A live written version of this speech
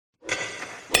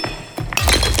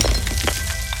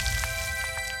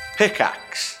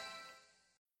Pickaxe.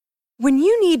 When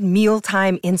you need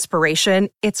mealtime inspiration,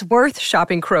 it's worth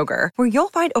shopping Kroger, where you'll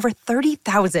find over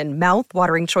 30,000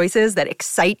 mouth-watering choices that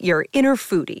excite your inner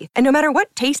foodie. And no matter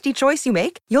what tasty choice you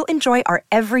make, you'll enjoy our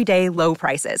everyday low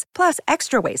prices, plus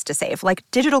extra ways to save, like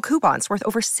digital coupons worth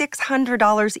over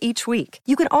 $600 each week.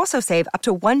 You can also save up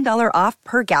to $1 off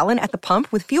per gallon at the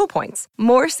pump with fuel points.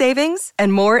 More savings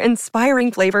and more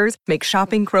inspiring flavors make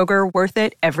shopping Kroger worth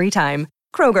it every time.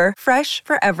 Kroger, fresh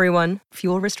for everyone.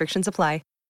 Fuel restrictions apply.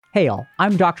 Hey y'all,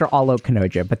 I'm Dr. Alok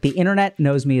Kanoja, but the internet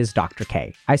knows me as Dr.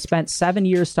 K. I spent 7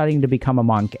 years studying to become a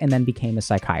monk and then became a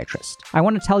psychiatrist. I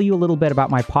want to tell you a little bit about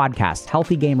my podcast,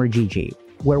 Healthy Gamer GG,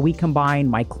 where we combine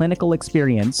my clinical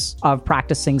experience of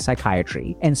practicing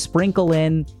psychiatry and sprinkle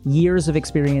in years of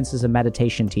experience as a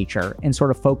meditation teacher and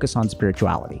sort of focus on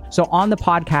spirituality. So on the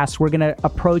podcast, we're going to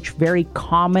approach very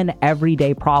common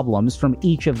everyday problems from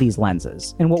each of these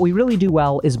lenses. And what we really do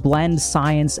well is blend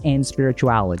science and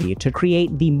spirituality to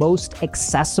create the most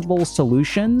accessible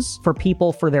solutions for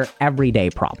people for their everyday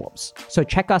problems. So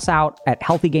check us out at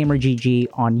Healthy Gamer GG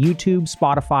on YouTube,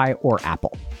 Spotify, or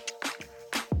Apple.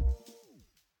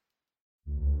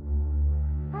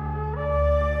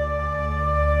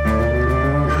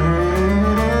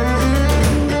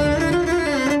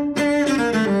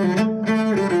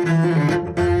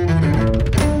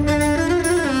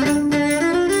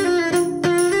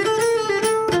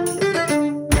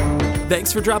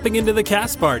 Thanks for dropping into the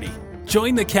cast party.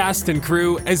 Join the cast and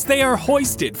crew as they are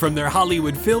hoisted from their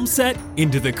Hollywood film set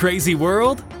into the crazy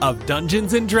world of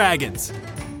Dungeons and Dragons.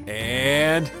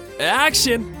 And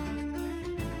action!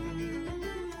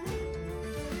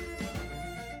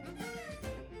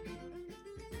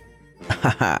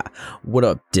 Haha, what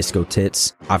up, disco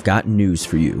tits? I've got news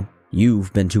for you.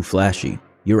 You've been too flashy.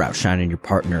 You're outshining your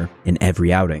partner in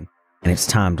every outing, and it's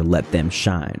time to let them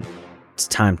shine. It's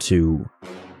time to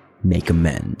make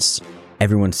amends.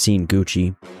 Everyone's seen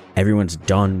Gucci. Everyone's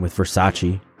done with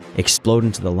Versace. Explode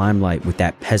into the limelight with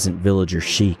that peasant villager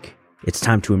chic. It's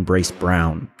time to embrace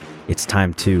brown. It's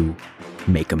time to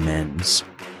make amends.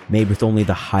 Made with only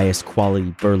the highest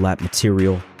quality burlap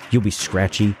material, you'll be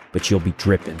scratchy, but you'll be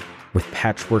dripping. With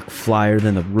patchwork flyer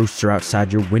than the rooster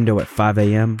outside your window at 5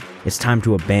 a.m., it's time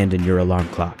to abandon your alarm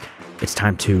clock. It's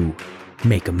time to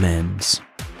make amends.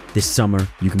 This summer,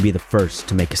 you can be the first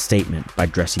to make a statement by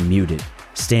dressing muted.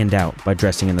 Stand out by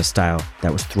dressing in the style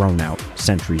that was thrown out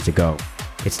centuries ago.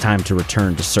 It's time to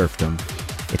return to serfdom.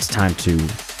 It's time to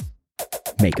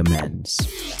make amends.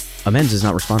 Amends is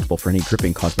not responsible for any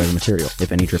dripping caused by the material.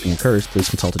 If any dripping occurs, please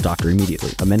consult a doctor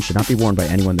immediately. Amends should not be worn by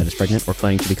anyone that is pregnant or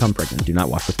planning to become pregnant. Do not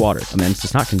wash with water. Amends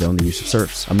does not condone the use of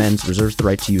serfs. Amends reserves the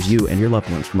right to use you and your loved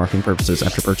ones for marketing purposes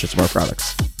after purchase of our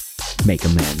products. Make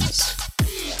amends.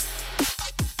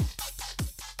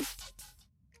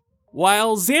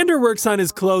 While Xander works on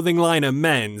his clothing line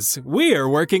Amends, we're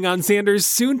working on Xander's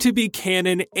soon-to-be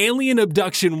canon alien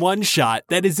abduction one-shot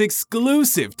that is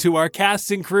exclusive to our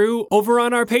cast and crew over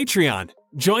on our Patreon.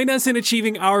 Join us in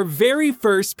achieving our very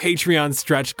first Patreon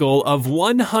stretch goal of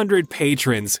 100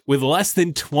 patrons with less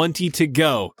than 20 to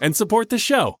go and support the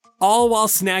show, all while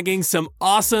snagging some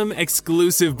awesome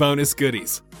exclusive bonus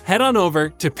goodies. Head on over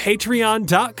to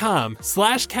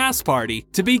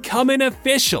patreon.com/castparty to become an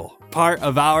official part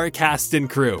of our cast and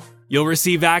crew. You'll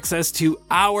receive access to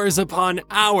hours upon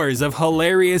hours of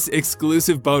hilarious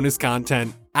exclusive bonus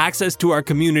content, access to our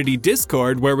community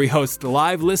Discord where we host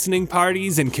live listening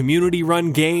parties and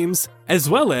community-run games, as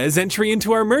well as entry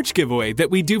into our merch giveaway that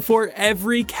we do for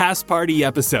every Cast Party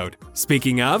episode.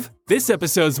 Speaking of, this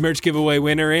episode's merch giveaway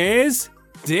winner is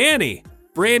Danny.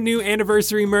 Brand new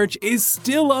anniversary merch is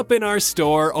still up in our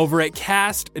store over at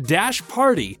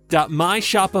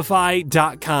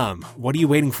cast-party.myshopify.com. What are you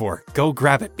waiting for? Go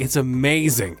grab it. It's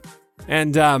amazing.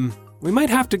 And, we might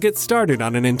have to get started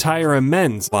on an entire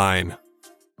amends line.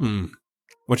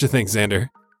 What you think, Xander?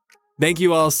 Thank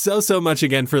you all so much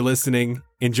again for listening.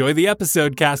 Enjoy the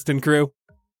episode, cast and crew.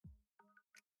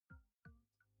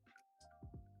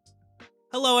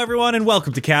 Hello, everyone, and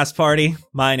welcome to Cast Party.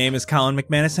 My name is Colin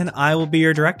McManus, and I will be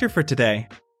your director for today.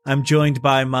 I'm joined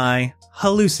by my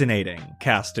hallucinating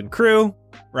cast and crew,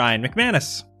 Ryan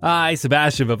McManus. Hi,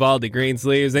 Sebastian Vivaldi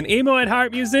Greensleeves, an emo at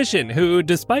heart musician who,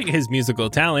 despite his musical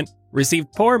talent,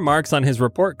 received poor marks on his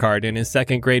report card in his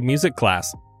second grade music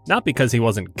class. Not because he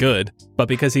wasn't good, but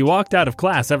because he walked out of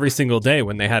class every single day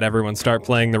when they had everyone start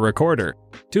playing the recorder.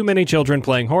 Too many children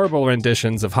playing horrible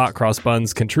renditions of Hot Cross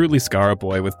Buns can truly scar a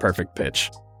boy with perfect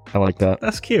pitch. I like that.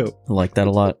 That's cute. I like that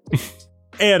a lot.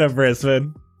 Anna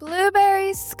Brisbane. Blueberry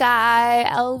gray sky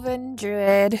elven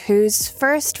druid whose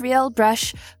first real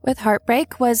brush with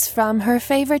heartbreak was from her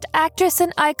favorite actress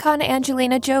and icon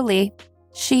Angelina Jolie.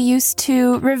 She used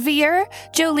to revere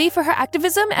Jolie for her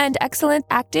activism and excellent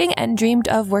acting and dreamed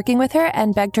of working with her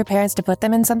and begged her parents to put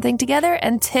them in something together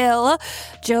until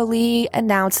Jolie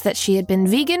announced that she had been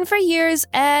vegan for years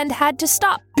and had to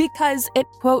stop because it,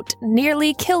 quote,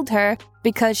 nearly killed her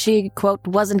because she, quote,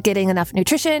 wasn't getting enough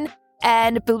nutrition.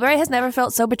 And Blueberry has never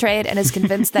felt so betrayed and is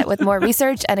convinced that with more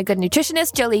research and a good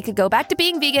nutritionist, Jolie could go back to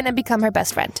being vegan and become her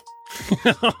best friend.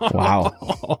 Wow.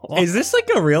 Is this like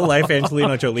a real life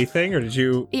Angelina Jolie thing, or did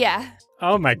you? Yeah.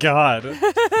 Oh my god.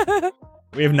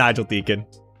 We have Nigel Deacon.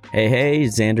 Hey,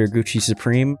 Xander Gucci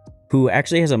Supreme, who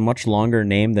actually has a much longer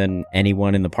name than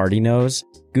anyone in the party knows.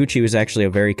 Gucci was actually a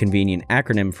very convenient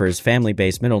acronym for his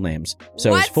family-based middle names.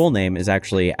 So his full name is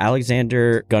actually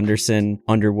Alexander Gunderson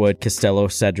Underwood Costello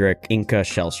Cedric Inca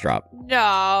Shellstrop.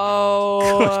 No.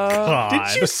 God.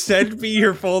 Did you send me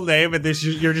your full name and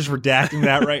you're just redacting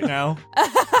that right now?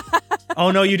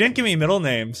 Oh no, you didn't give me middle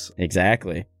names.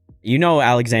 Exactly. You know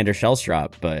Alexander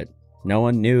Shellstrop, but no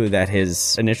one knew that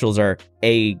his initials are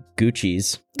A.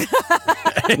 Gucci's.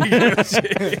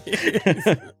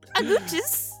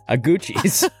 Agooches. A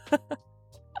Gucci's.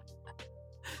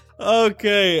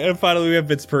 Okay, and finally we have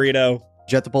Vince Perito.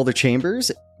 Jet the Boulder Chambers,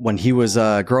 when he was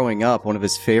growing up, one of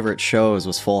his favorite shows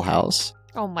was Full House.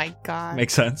 Oh my god.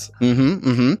 Makes sense.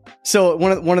 So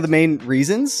one of the main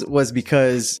reasons was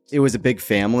because it was a big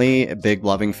family, a big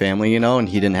loving family, and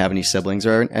he didn't have any siblings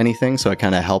or anything. So it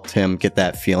kind of helped him get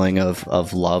that feeling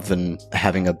of love and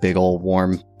having a big old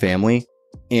warm family.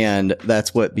 And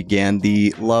that's what began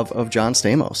the love of John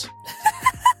Stamos.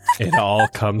 It all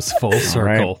comes full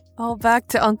circle. Oh, back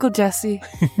to Uncle Jesse.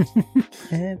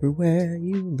 Everywhere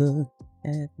you look,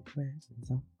 everywhere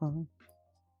is on.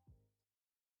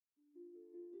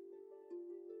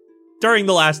 During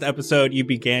the last episode, you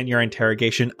began your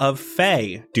interrogation of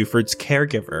Faye, Duford's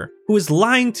caregiver, who was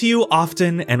lying to you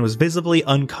often and was visibly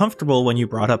uncomfortable when you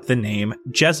brought up the name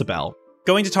Jezebel.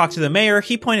 Going to talk to the mayor,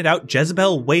 he pointed out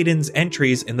Jezebel Whedon's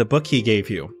entries in the book he gave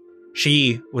you.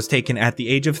 She was taken at the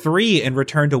age of 3 and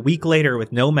returned a week later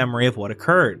with no memory of what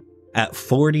occurred. At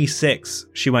 46,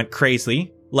 she went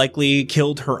crazy, likely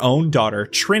killed her own daughter,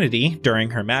 Trinity,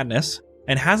 during her madness,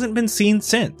 and hasn't been seen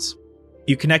since.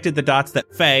 You connected the dots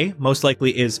that Faye most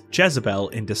likely is Jezebel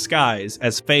in disguise,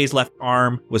 as Faye's left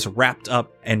arm was wrapped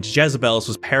up and Jezebel's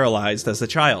was paralyzed as a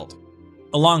child.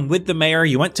 Along with the mayor,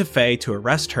 you went to Faye to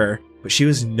arrest her, but she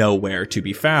was nowhere to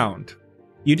be found.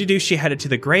 You deduced she headed to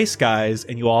the gray skies,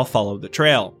 and you all followed the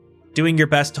trail. Doing your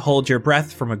best to hold your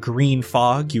breath from a green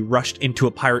fog, you rushed into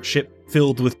a pirate ship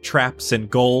filled with traps and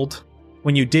gold.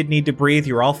 When you did need to breathe,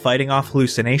 you were all fighting off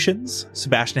hallucinations.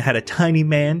 Sebastian had a tiny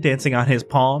man dancing on his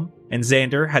palm, and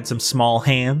Xander had some small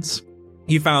hands.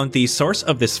 You found the source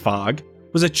of this fog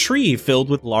was a tree filled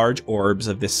with large orbs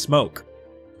of this smoke.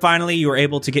 Finally, you were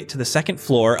able to get to the second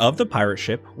floor of the pirate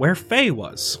ship where Faye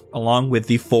was, along with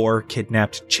the 4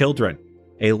 kidnapped children.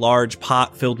 A large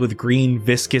pot filled with green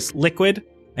viscous liquid,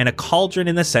 and a cauldron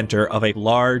in the center of a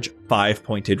large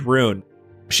 5-pointed rune.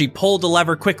 She pulled a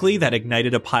lever quickly that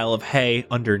ignited a pile of hay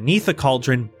underneath the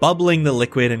cauldron, bubbling the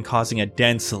liquid and causing a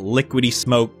dense, liquidy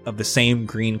smoke of the same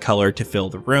green color to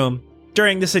fill the room.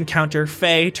 During this encounter,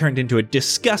 Faye turned into a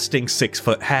disgusting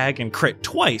 6-foot hag and crit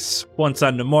twice, once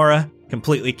on Nomura,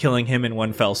 completely killing him in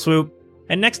one fell swoop,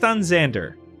 and next on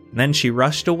Xander. And then she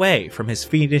rushed away from his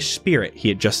fiendish spirit he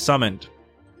had just summoned.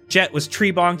 Jet was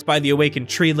tree-bonked by the awakened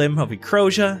tree limb of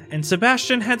Ecrosia, and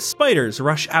Sebastian had spiders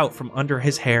rush out from under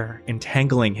his hair,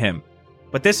 entangling him.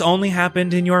 But this only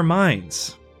happened in your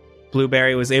minds.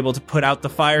 Blueberry was able to put out the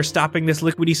fire, stopping this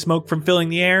liquidy smoke from filling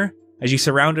the air, as you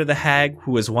surrounded the hag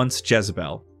who was once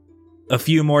Jezebel. A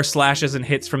few more slashes and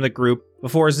hits from the group,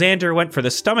 before Xander went for the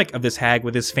stomach of this hag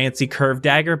with his fancy curved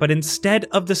dagger, but instead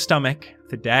of the stomach,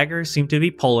 the dagger seemed to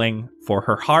be pulling for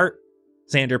her heart.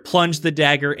 Xander plunged the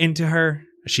dagger into her,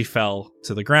 as she fell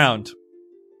to the ground.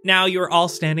 Now you are all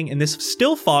standing in this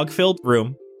still fog-filled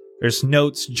room. There's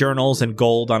notes, journals, and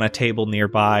gold on a table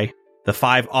nearby. The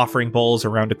 5 offering bowls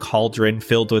around a cauldron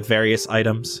filled with various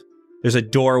items. There's a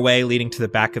doorway leading to the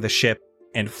back of the ship,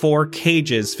 and 4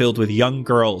 cages filled with young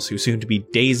girls who seem to be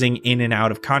dazing in and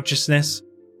out of consciousness.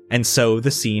 And so the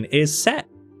scene is set.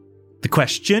 The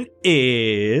question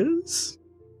is,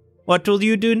 what will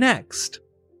you do next?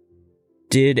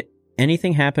 Did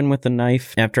anything happen with the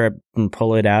knife after I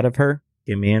pull it out of her?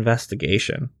 Give me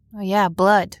investigation. Oh yeah,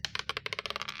 blood.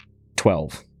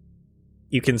 12.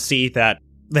 You can see that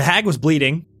the hag was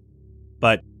bleeding,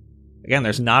 but again,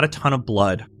 there's not a ton of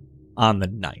blood on the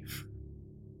knife.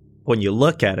 When you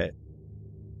look at it,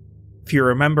 If you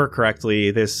remember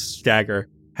correctly, this dagger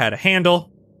had a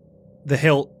handle, the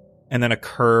hilt, and then a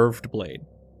curved blade.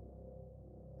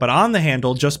 But on the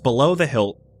handle, just below the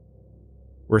hilt,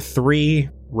 were 3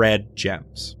 red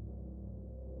gems.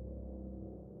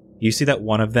 You see that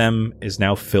one of them is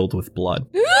now filled with blood.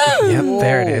 Yep,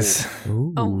 there it is.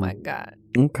 Oh my god.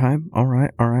 Okay, all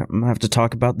right. I'm gonna have to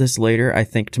talk about this later, I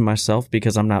think to myself,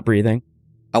 because I'm not breathing.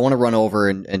 I want to run over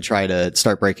and try to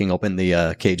start breaking open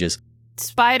the cages.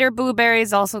 Spider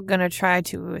Blueberry's also gonna try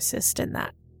to assist in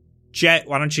that. Jet,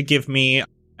 why don't you give me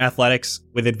athletics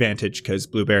with advantage, because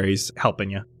Blueberry's helping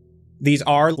you. These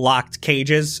are locked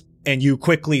cages, and you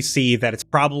quickly see that it's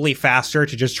probably faster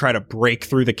to just try to break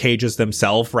through the cages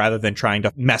themselves rather than trying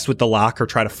to mess with the lock or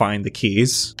try to find the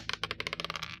keys.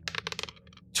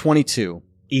 22.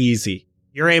 Easy.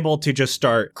 You're able to just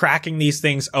start cracking these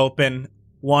things open.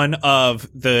 One of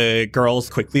the girls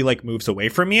quickly moves away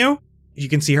from you. You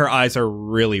can see her eyes are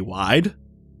really wide.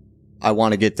 I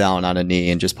want to get down on a knee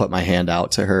and just put my hand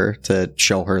out to her to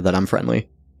show her that I'm friendly.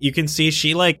 You can see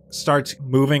she starts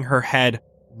moving her head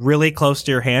really close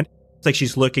to your hand. It's like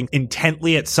she's looking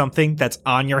intently at something that's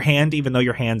on your hand, even though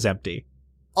your hand's empty.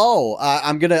 Oh,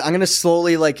 I'm gonna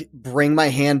slowly bring my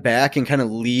hand back and kind of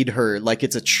lead her like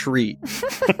it's a treat.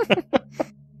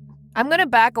 I'm gonna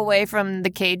back away from the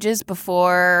cages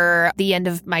before the end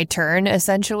of my turn,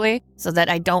 essentially, so that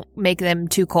I don't make them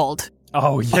too cold.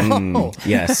 Oh, yeah.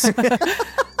 Yes.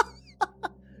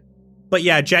 But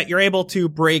yeah, Jet, you're able to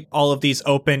break all of these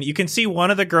open. You can see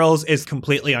one of the girls is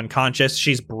completely unconscious.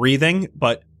 She's breathing,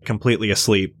 but completely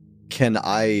asleep. Can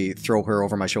I throw her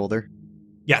over my shoulder?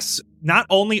 Yes. Not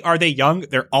only are they young,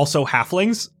 they're also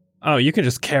halflings. Oh, you can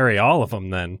just carry all of them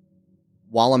then.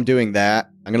 While I'm doing that,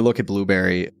 I'm going to look at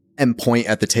Blueberry and point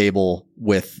at the table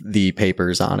with the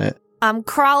papers on it. I'm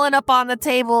crawling up on the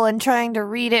table and trying to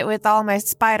read it with all my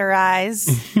spider eyes.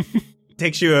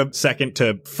 Takes you a second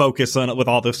to focus on it with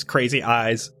all those crazy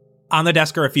eyes. On the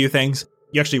desk are a few things.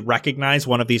 You actually recognize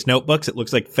one of these notebooks. It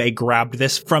looks like Faye grabbed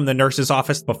this from the nurse's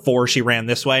office before she ran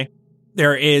this way.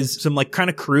 There is some kind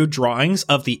of crude drawings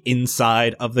of the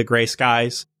inside of the gray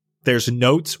skies. There's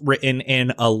notes written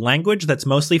in a language that's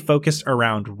mostly focused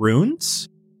around runes.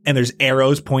 And there's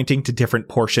arrows pointing to different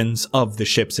portions of the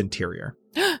ship's interior.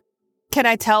 Can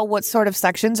I tell what sort of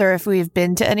sections or if we've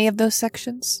been to any of those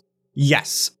sections?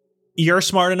 Yes. You're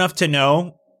smart enough to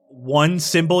know one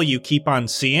symbol you keep on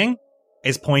seeing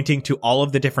is pointing to all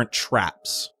of the different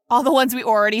traps. All the ones we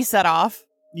already set off?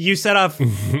 You set off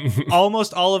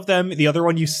almost all of them. The other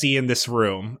one you see in this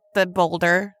room. The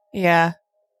boulder. Yeah.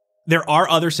 There are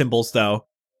other symbols, though,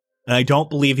 and I don't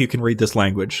believe you can read this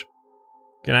language.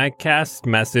 Can I cast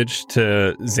message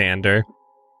to Xander?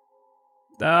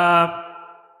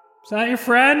 Is that your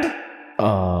friend?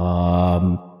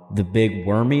 The big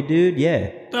wormy dude?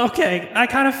 Yeah. Okay, I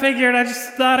kind of figured. I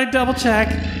just thought I'd double check.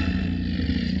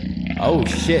 Oh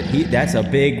shit, that's a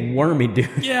big wormy dude.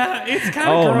 Yeah, it's kind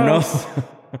of gross.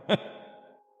 No.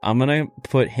 I'm gonna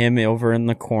put him over in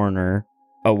the corner,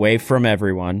 away from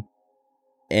everyone,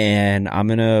 and I'm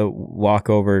gonna walk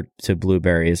over to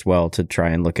Blueberry as well to try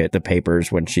and look at the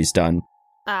papers when she's done.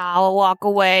 I'll walk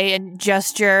away and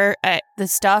gesture at the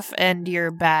stuff and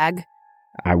your bag.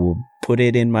 I will put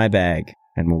it in my bag,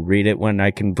 and we'll read it when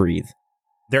I can breathe.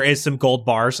 There is some gold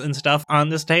bars and stuff on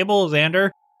this table,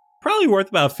 Xander. Probably worth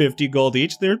about 50 gold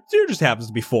each. There just happens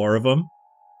to be 4 of them.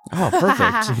 Oh,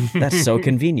 perfect. That's so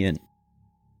convenient.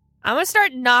 I'm gonna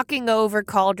start knocking over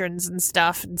cauldrons and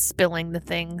stuff and spilling the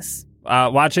things.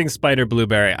 Watching Spider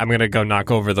Blueberry, I'm gonna go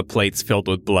knock over the plates filled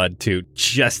with blood too,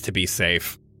 just to be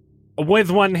safe.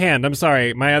 With one hand, I'm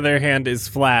sorry, my other hand is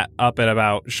flat up at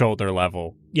about shoulder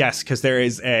level. Yes, because there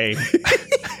is a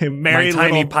merry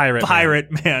tiny little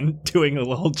pirate man doing a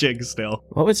little jig still.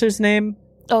 What was his name?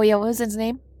 Oh yeah, what was his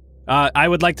name? I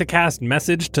would like to cast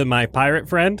message to my pirate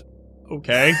friend.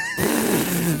 Okay.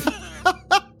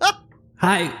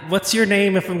 Hi, what's your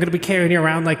name if I'm going to be carrying you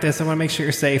around like this? I want to make sure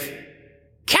you're safe.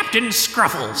 Captain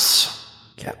Scruffles.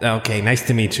 Okay, nice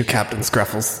to meet you, Captain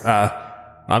Scruffles.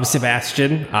 I'm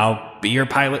Sebastian. I'll be your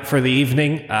pilot for the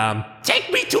evening. Take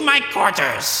me to my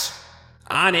quarters.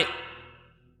 On it.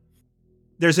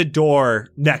 There's a door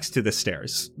next to the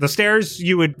stairs. The stairs,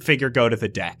 you would figure, go to the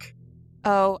deck.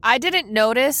 Oh, I didn't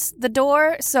notice the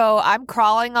door, so I'm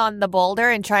crawling on the boulder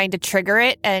and trying to trigger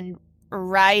it and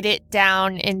ride it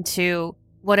down into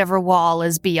whatever wall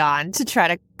is beyond to try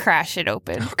to crash it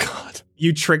open. Oh, God.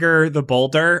 You trigger the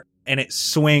boulder, and it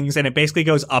swings, and it basically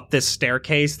goes up this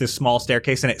staircase, this small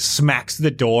staircase, and it smacks the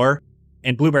door.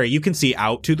 And Blueberry, you can see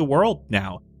out to the world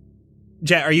now.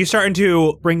 Jet, are you starting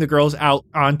to bring the girls out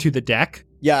onto the deck?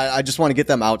 Yeah, I just want to get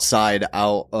them outside,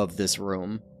 out of this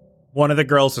room. One of the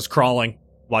girls is crawling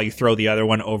while you throw the other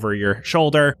one over your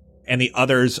shoulder. And the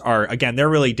others are, again, they're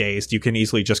really dazed. You can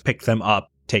easily just pick them up,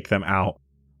 take them out.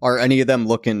 Are any of them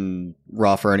looking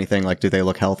rough or anything? Like, do they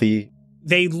look healthy?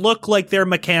 They look like they're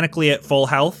mechanically at full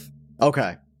health.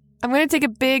 Okay. I'm going to take a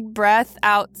big breath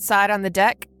outside on the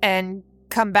deck and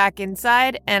come back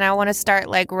inside, and I want to start,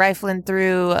 like, rifling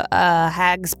through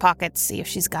Hag's pockets, see if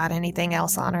she's got anything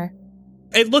else on her.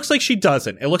 It looks like she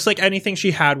doesn't. It looks like anything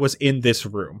she had was in this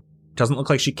room. Doesn't look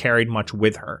like she carried much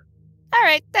with her. All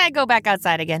right, I go back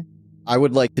outside again. I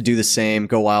would like to do the same,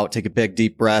 go out, take a big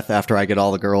deep breath after I get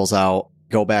all the girls out,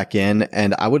 go back in,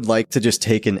 and I would like to just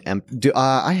take an empty...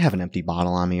 I have an empty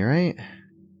bottle on me, right?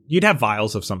 You'd have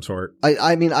vials of some sort.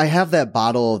 I mean, I have that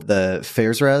bottle of the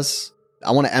Fairs Res.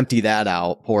 I want to empty that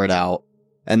out, pour it out,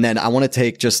 and then I want to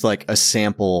take just like a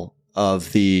sample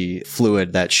of the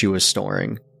fluid that she was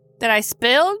storing. That I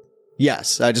spilled?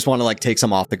 Yes, I just want to like take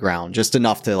some off the ground, just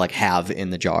enough to like have in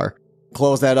the jar.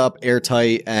 Close that up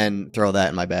airtight and throw that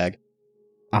in my bag.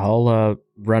 I'll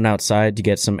run outside to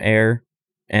get some air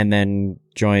and then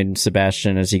join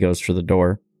Sebastian as he goes for the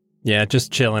door. Yeah,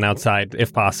 just chilling outside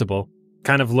if possible.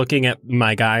 Kind of looking at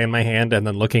my guy in my hand and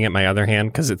then looking at my other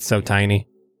hand because it's so tiny.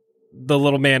 The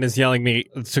little man is yelling me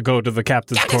to go to the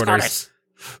captain's quarters.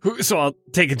 So I'll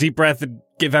take a deep breath and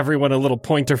give everyone a little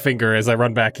pointer finger as I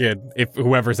run back in. If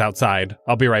whoever's outside,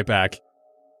 I'll be right back.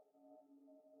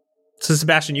 So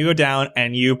Sebastian, you go down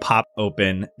and you pop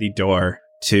open the door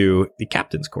to the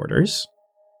captain's quarters.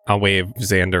 I'll wave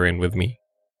Xander in with me.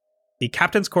 The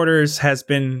captain's quarters has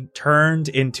been turned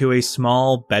into a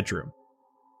small bedroom.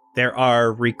 There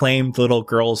are reclaimed little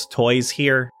girls' toys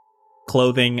here,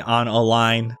 clothing on a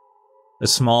line, a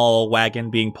small wagon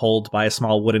being pulled by a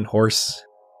small wooden horse.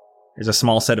 There's a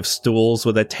small set of stools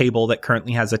with a table that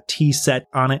currently has a tea set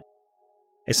on it,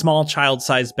 a small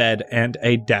child-sized bed, and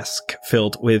a desk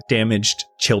filled with damaged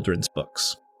children's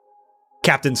books.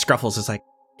 Captain Scruffles is like,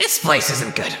 "This place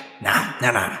isn't good.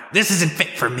 No. This isn't fit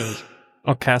for me."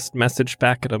 I'll cast message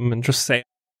back at him and just say,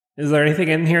 "Is there anything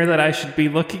in here that I should be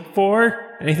looking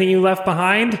for? Anything you left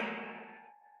behind?"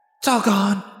 It's all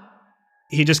gone.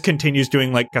 He just continues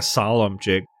doing like a solemn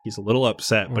jig. He's a little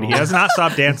upset, but he has not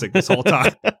stopped dancing this whole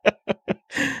time.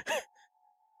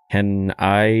 Can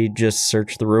I just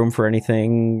search the room for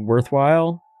anything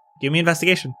worthwhile? Give me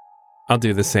investigation. I'll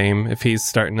do the same if he's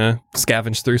starting to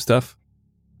scavenge through stuff.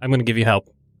 I'm going to give you help.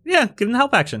 Yeah, give him the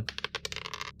help action.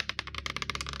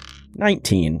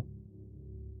 19.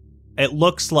 It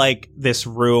looks like this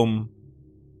room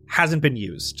hasn't been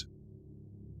used.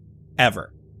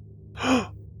 Ever.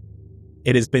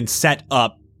 It has been set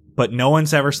up, but no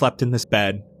one's ever slept in this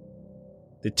bed.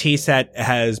 The tea set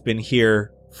has been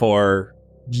here for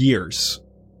years,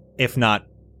 if not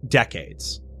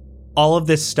decades. All of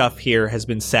this stuff here has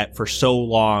been set for so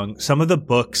long. Some of the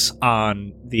books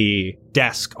on the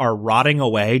desk are rotting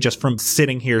away just from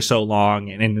sitting here so long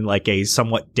and in like a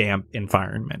somewhat damp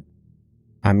environment.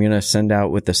 I'm going to send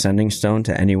out with the sending stone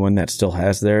to anyone that still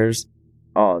has theirs.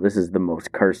 Oh, this is the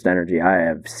most cursed energy I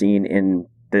have seen in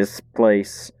this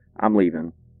place. I'm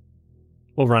leaving.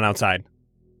 We'll run outside.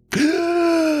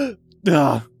 Ugh,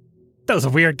 that was a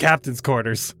weird captain's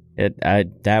quarters.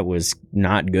 That was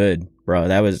not good, bro.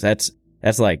 That's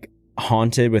like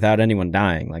haunted without anyone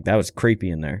dying. Like that was creepy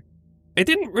in there. It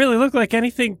didn't really look like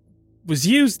anything was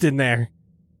used in there.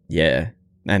 Yeah.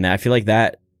 And I feel like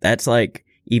that's like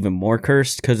even more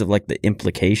cursed because of like the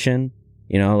implication,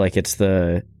 you know, like it's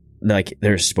like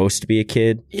there's supposed to be a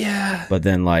kid. Yeah. But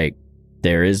then like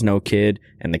there is no kid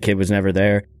and the kid was never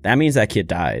there. That means that kid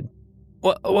died.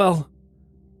 Well,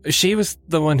 she was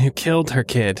the one who killed her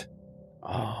kid.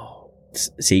 Oh,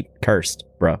 see, cursed,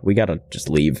 bro. We gotta just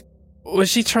leave. Was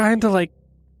she trying to like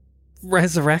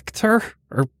resurrect her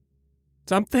or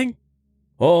something?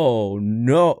 Oh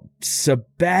no,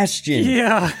 Sebastian.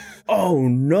 Yeah. Oh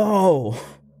no.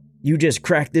 You just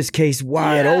cracked this case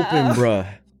wide open, bruh.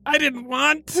 I didn't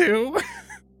want to.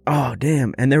 Oh,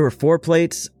 damn. And there were 4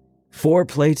 plates. 4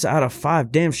 plates out of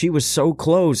 5. Damn, she was so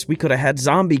close. We could have had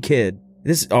zombie kid.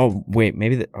 Oh, wait,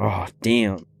 maybe oh,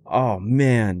 damn. Oh,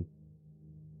 man.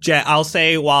 Jet, I'll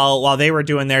say while they were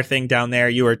doing their thing down there,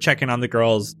 you were checking on the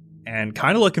girls and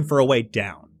kind of looking for a way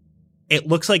down. It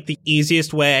looks like the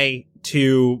easiest way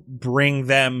to bring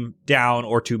them down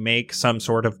or to make some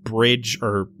sort of bridge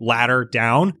or ladder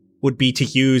down would be to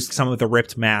use some of the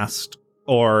ripped mast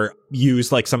or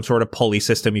use like some sort of pulley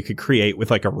system you could create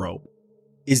with like a rope.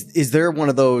 Is there one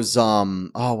of those,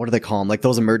 what do they call them? Like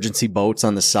those emergency boats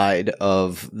on the side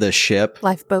of the ship?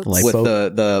 Lifeboats. With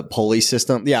the pulley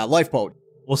system? Yeah, lifeboat.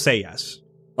 We'll say yes.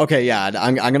 Okay, yeah,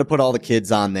 I'm going to put all the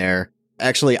kids on there.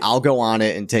 Actually, I'll go on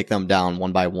it and take them down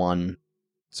one by one.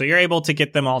 So you're able to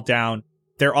get them all down.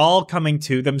 They're all coming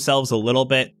to themselves a little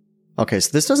bit. Okay, so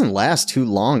this doesn't last too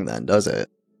long then, does it?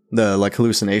 The, like,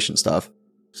 hallucination stuff.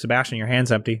 Sebastian, your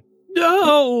hand's empty.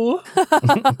 No!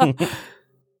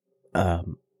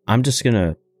 I'm just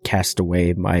gonna cast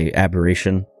away my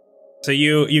aberration. So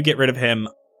you get rid of him,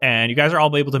 and you guys are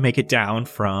all able to make it down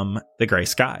from the gray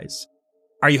skies.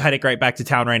 Are you heading right back to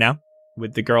town right now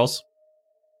with the girls?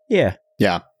 Yeah,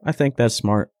 Yeah. I think that's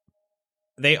smart.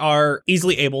 They are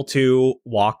easily able to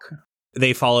walk.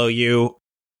 They follow you.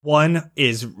 One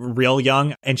is real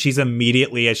young, and she's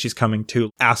immediately, as she's coming to,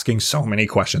 asking so many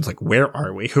questions, like, where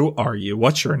are we? Who are you?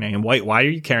 What's your name? Why are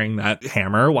you carrying that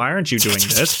hammer? Why aren't you doing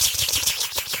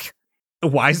this?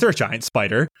 Why is there a giant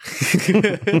spider?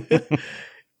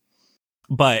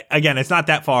 But again, it's not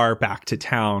that far back to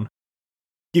town.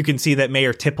 You can see that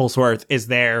Mayor Tipplesworth is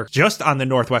there just on the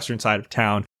northwestern side of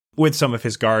town with some of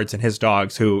his guards and his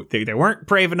dogs who they weren't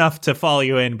brave enough to follow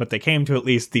you in, but they came to at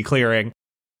least the clearing.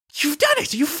 You've done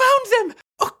it! You found them!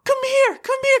 Oh, come here,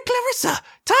 Clarissa!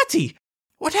 Tati!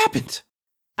 What happened?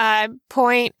 I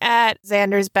point at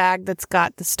Xander's bag that's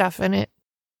got the stuff in it.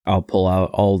 I'll pull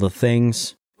out all the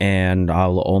things, and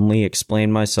I'll only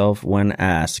explain myself when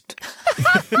asked.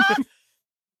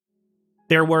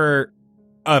 There were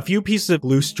a few pieces of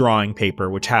loose drawing paper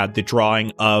which had the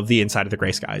drawing of the inside of the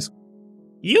gray skies.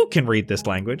 You can read this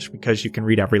language because you can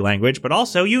read every language, but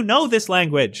also you know this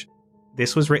language.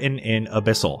 This was written in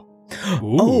Abyssal.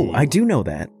 Oh, I do know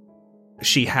that.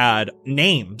 She had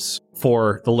names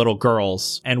for the little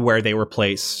girls and where they were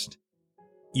placed.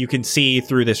 You can see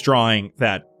through this drawing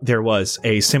that there was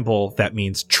a symbol that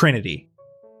means Trinity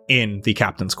in the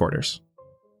captain's quarters.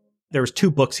 There was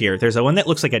 2 books here. There's one that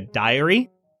looks like a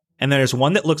diary, and then there's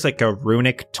one that looks like a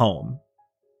runic tome.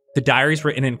 The diary's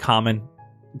written in common.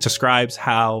 It describes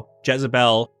how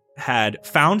Jezebel had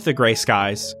found the gray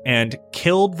skies and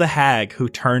killed the hag who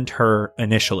turned her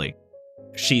initially.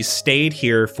 She stayed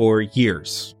here for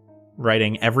years,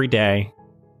 writing every day,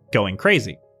 going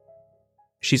crazy.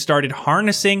 She started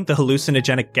harnessing the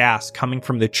hallucinogenic gas coming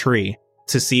from the tree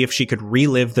to see if she could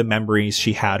relive the memories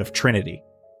she had of Trinity.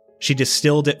 She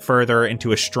distilled it further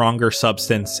into a stronger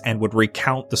substance and would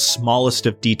recount the smallest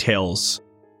of details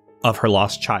of her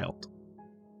lost child.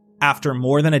 After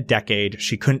more than a decade,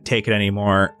 she couldn't take it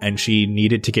anymore, and she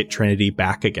needed to get Trinity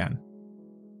back again.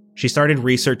 She started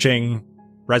researching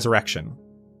resurrection,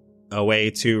 a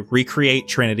way to recreate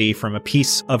Trinity from a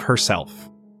piece of herself.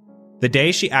 The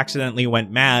day she accidentally went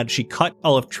mad, she cut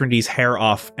all of Trinity's hair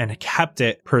off and kept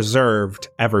it preserved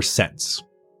ever since.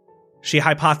 She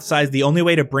hypothesized the only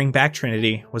way to bring back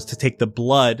Trinity was to take the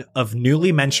blood of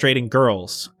newly menstruating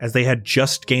girls, as they had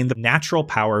just gained the natural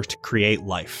power to create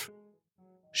life.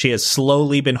 She has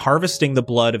slowly been harvesting the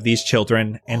blood of these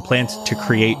children and plans to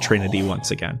create Trinity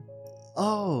once again.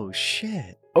 Oh,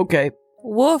 shit. Okay.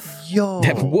 Woof. Yo.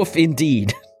 Woof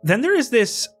indeed. Then there is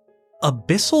this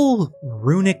abyssal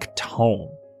runic tome,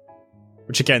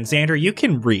 which again, Xander, you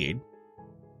can read.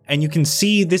 And you can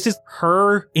see this is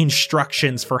her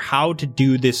instructions for how to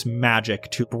do this magic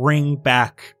to bring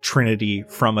back Trinity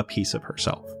from a piece of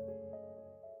herself.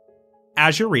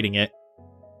 As you're reading it,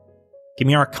 give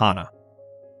me Arcana.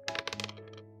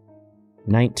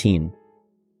 19.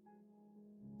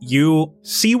 You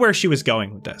see where she was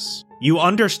going with this. You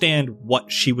understand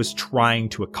what she was trying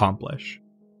to accomplish.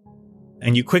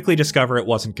 And you quickly discover it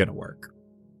wasn't going to work.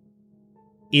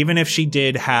 Even if she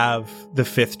did have the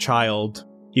 5th child,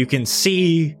 you can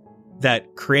see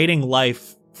that creating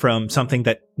life from something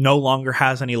that no longer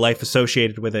has any life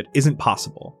associated with it isn't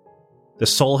possible. The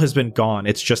soul has been gone.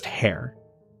 It's just hair.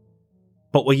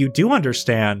 But what you do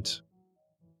understand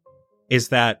is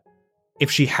that if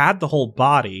she had the whole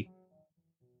body,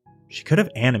 she could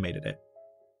have animated it.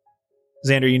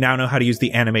 Xander, you now know how to use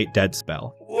the animate dead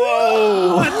spell.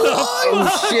 Whoa!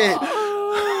 Oh, shit.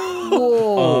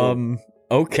 Whoa.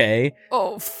 Okay.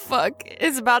 Oh, fuck.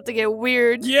 It's about to get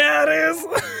weird. Yeah, it is.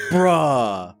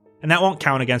 Bruh. And that won't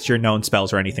count against your known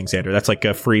spells or anything, Xander. That's like a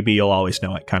freebie, you'll always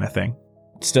know it kind of thing.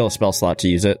 Still a spell slot to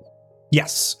use it.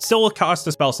 Yes, still will cost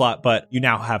a spell slot, but you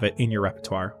now have it in your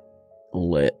repertoire.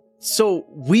 Lit. So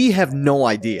we have no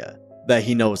idea that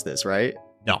he knows this, right?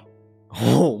 No.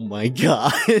 Oh my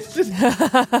god.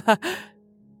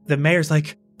 The mayor's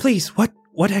like, please, what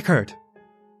occurred?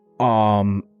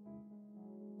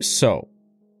 So,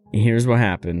 here's what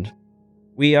happened.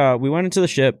 We went into the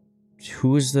ship. Who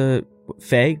was the...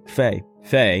 Faye.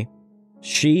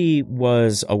 She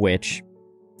was a witch.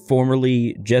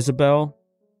 Formerly Jezebel.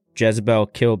 Jezebel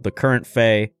killed the current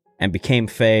Faye and became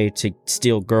Faye to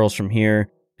steal girls from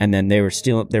here and then they're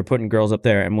putting girls up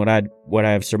there. And what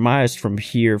I've surmised from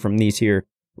these here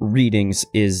readings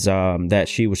is that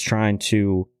she was trying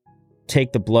to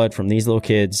take the blood from these little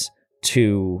kids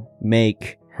to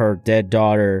make her dead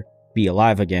daughter be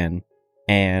alive again.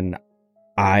 And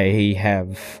I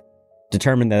have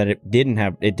determined that it didn't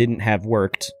have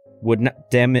worked.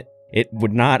 It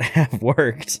would not have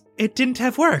worked. It didn't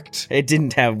have worked. It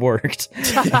didn't have worked.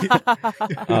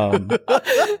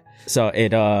 So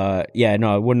it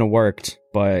it wouldn't have worked,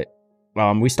 but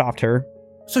we stopped her.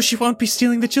 So she won't be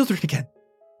stealing the children again.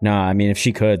 Nah, I mean, if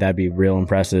she could, that'd be real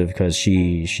impressive, because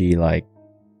she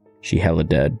hella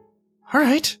dead. All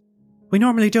right. We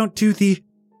normally don't do the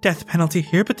death penalty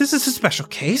here, but this is a special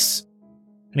case.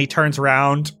 And he turns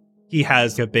around. He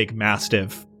has a big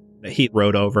mastiff that he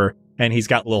rode over, and he's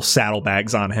got little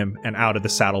saddlebags on him, and out of the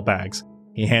saddlebags,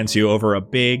 he hands you over a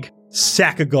big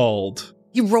sack of gold.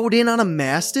 He rode in on a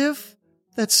mastiff?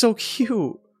 That's so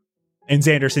cute. And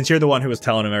Xander, since you're the one who was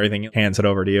telling him everything, he hands it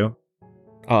over to you.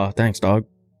 Oh, thanks, dog.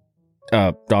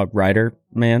 Dog rider,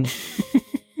 man.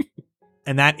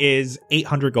 And that is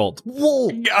 800 gold. Whoa!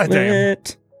 Goddamn.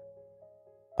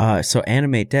 So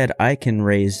animate dead, I can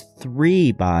raise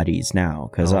 3 bodies now,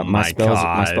 because my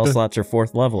spell slots are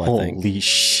 4th level, I think. Holy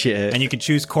shit. And you can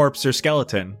choose corpse or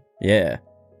skeleton. Yeah.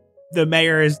 The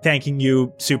mayor is thanking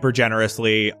you super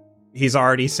generously. He's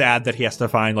already sad that he has to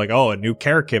find, a new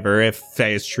caregiver if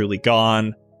Faye is truly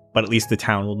gone, but at least the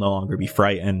town will no longer be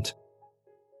frightened.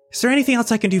 Is there anything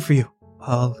else I can do for you?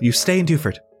 Well, you stay in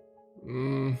Duford.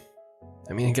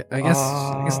 I mean, I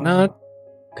guess not.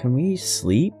 Can we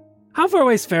sleep? How far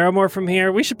away is Faramore from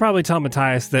here? We should probably tell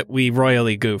Matthias that we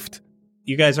royally goofed.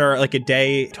 You guys are a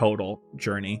day total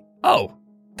journey. Oh,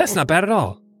 that's not bad at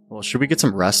all. Well, should we get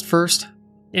some rest first?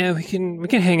 Yeah, we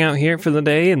can hang out here for the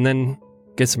day and then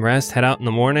get some rest, head out in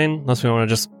the morning, unless we want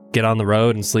to just get on the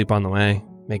road and sleep on the way.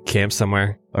 Make camp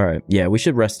somewhere. All right. Yeah, we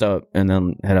should rest up and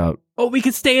then head out. Oh, we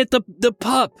could stay at the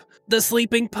pup. The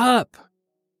sleeping pup.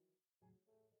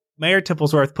 Mayor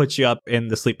Tipplesworth puts you up in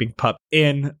the Sleeping Pup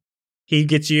Inn. He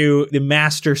gets you the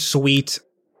master suite.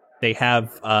 They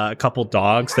have a couple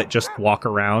dogs that just walk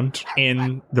around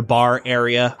in the bar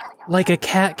area. Like a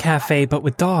cat cafe, but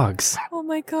with dogs. Oh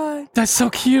my god. That's so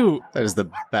cute. That is the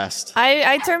best.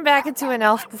 I turned back into an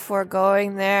elf before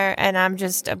going there, and I'm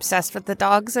just obsessed with the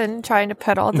dogs and trying to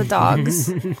pet all the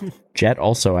dogs. Jet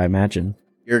also, I imagine.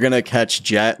 You're gonna catch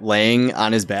Jet laying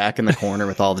on his back in the corner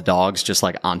with all the dogs just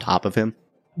on top of him.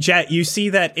 Jet, you see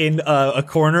that in a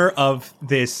corner of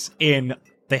this inn,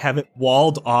 they have it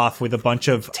walled off with a bunch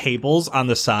of tables on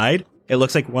the side. It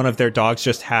looks like one of their dogs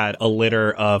just had a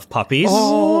litter of puppies.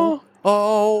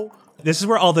 Oh. This is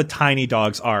where all the tiny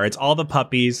dogs are. It's all the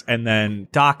puppies and then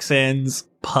dachshunds,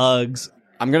 pugs.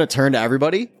 I'm gonna turn to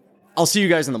everybody. I'll see you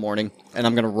guys in the morning, and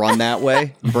I'm gonna run that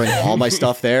way, bring all my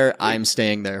stuff there. I'm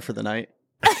staying there for the night.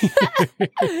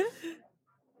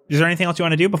 Is there anything else you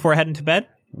want to do before heading to bed?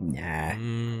 Nah.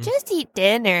 Just eat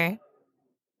dinner.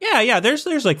 Yeah, there's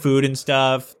food and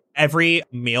stuff. Every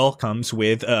meal comes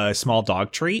with a small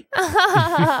dog treat.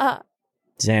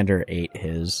 Xander ate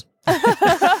his.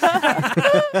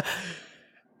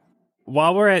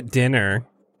 While we're at dinner,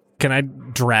 can I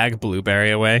drag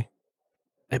Blueberry away?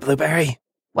 Hey, Blueberry.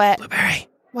 What? Blueberry.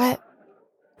 What?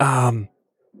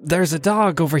 There's a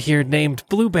dog over here named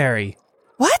Blueberry.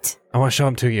 What? I want to show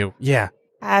him to you. Yeah.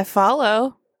 I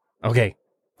follow. Okay.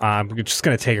 I'm just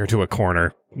going to take her to a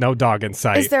corner. No dog in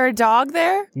sight. Is there a dog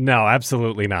there? No,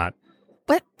 absolutely not.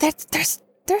 But there's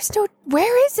no...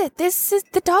 Where is it?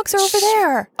 The dogs are over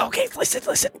there. Okay,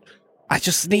 listen. I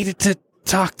just needed to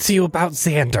talk to you about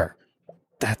Xander.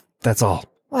 That's all.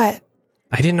 What?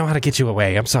 I didn't know how to get you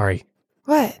away. I'm sorry.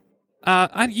 What?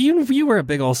 You were a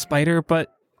big old spider,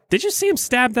 but did you see him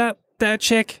stab that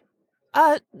chick?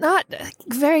 Not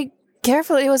very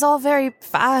carefully. It was all very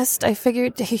fast. I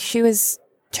figured she was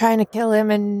trying to kill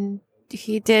him, and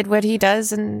he did what he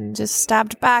does and just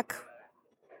stabbed back.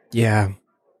 Yeah.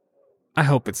 I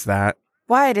hope it's that.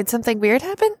 Why? Did something weird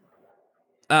happen?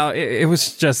 It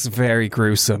was just very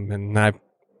gruesome, and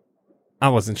I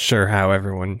wasn't sure how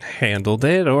everyone handled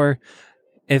it, or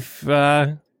if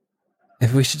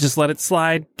we should just let it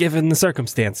slide, given the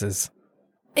circumstances.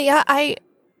 Yeah, I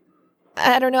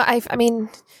don't know. I mean,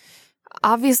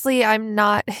 obviously I'm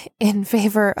not in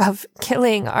favor of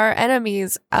killing our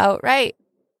enemies outright,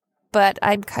 but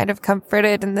I'm kind of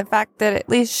comforted in the fact that at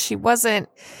least she wasn't.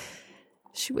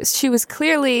 She was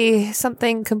clearly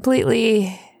something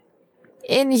completely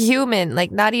inhuman,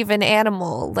 like not even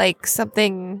animal, like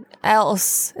something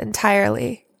else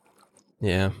entirely.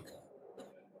 Yeah.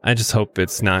 I just hope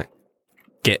it's not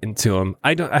getting to him.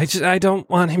 I don't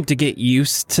want him to get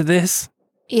used to this.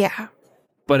 Yeah.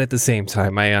 But at the same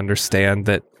time, I understand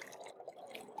that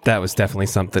was definitely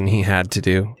something he had to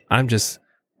do. I'm just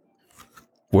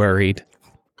worried.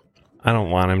 I don't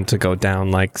want him to go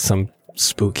down like some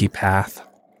spooky path.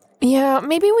 Yeah,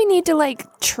 maybe we need to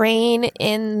train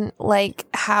in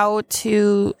how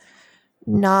to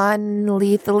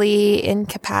non-lethally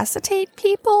incapacitate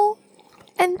people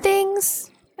and things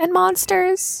and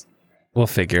monsters. We'll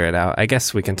figure it out. I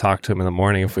guess we can talk to him in the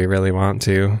morning if we really want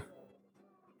to.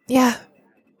 Yeah.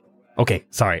 Okay,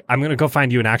 sorry. I'm gonna go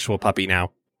find you an actual puppy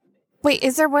now. Wait,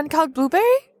 is there one called Blueberry?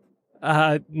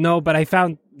 No, but I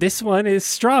found this one is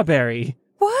Strawberry.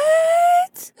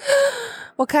 What?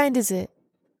 What kind is it?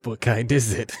 What kind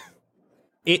is it?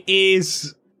 It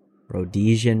is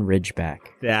Rhodesian Ridgeback.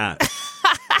 that.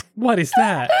 What is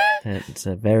that? It's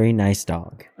a very nice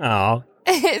dog. Oh,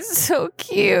 It's so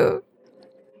cute.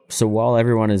 So while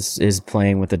everyone is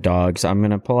playing with the dogs, I'm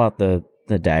going to pull out the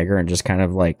dagger and just kind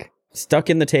of stuck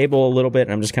in the table a little bit.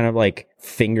 And I'm just kind of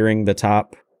fingering the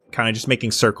top. Kind of just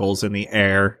making circles in the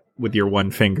air with your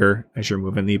one finger as you're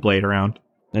moving the blade around.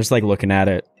 I'm just looking at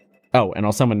it. Oh, and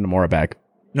I'll summon Nomura back.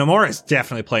 Nomura's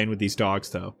definitely playing with these dogs,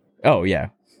 though. Oh, yeah.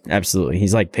 Absolutely.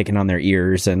 He's picking on their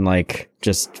ears and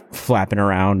just flapping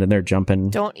around and they're jumping.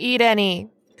 Don't eat any.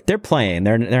 They're playing.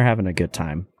 They're having a good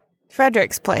time.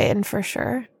 Frederick's playing for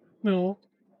sure. no.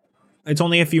 It's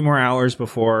only a few more hours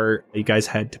before you guys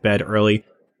head to bed early.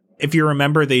 If you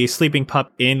remember, the Sleeping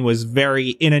Pup Inn was very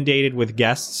inundated with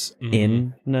guests.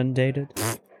 Inundated?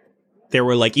 There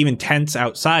were even tents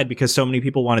outside because so many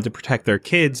people wanted to protect their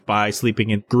kids by sleeping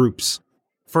in groups.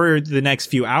 For the next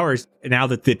few hours, now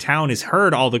that the town is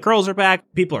heard, all the girls are back,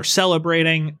 people are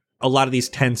celebrating. A lot of these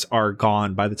tents are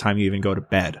gone by the time you even go to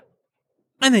bed.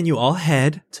 And then you all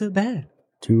head to bed.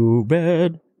 To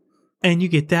bed. And you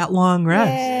get that long rest.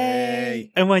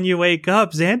 Yay. And when you wake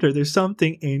up, Xander, there's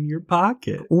something in your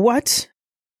pocket. What?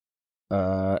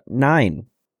 9.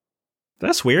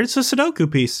 That's weird. It's a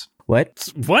Sudoku piece. What?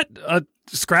 What?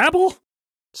 Scrabble?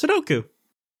 Sudoku.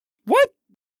 What?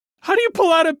 How do you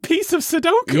pull out a piece of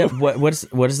Sudoku? Yeah, what is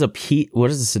a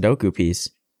Sudoku piece?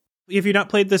 If you've not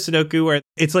played the Sudoku, where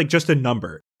it's just a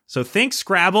number. So think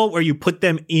Scrabble, where you put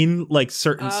them in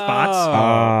certain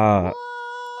spots.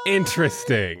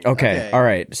 Interesting. Okay, all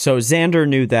right. So Xander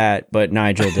knew that, but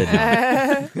Nigel did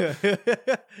not.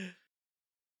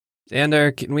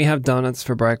 Xander, can we have donuts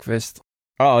for breakfast?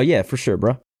 Oh, yeah, for sure,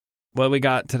 bro. What we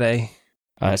got today?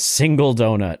 A single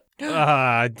donut.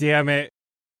 Damn it.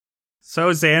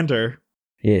 So Xander,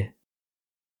 Yeah.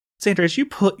 as you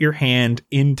put your hand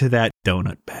into that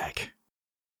donut bag.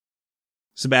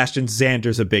 Sebastian,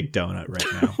 Xander's a big donut right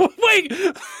now. Wait!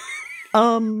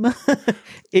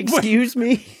 Excuse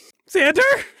me? Xander?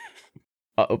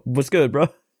 What's good, bro?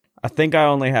 I think I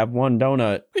only have one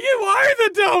donut. You are the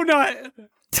donut!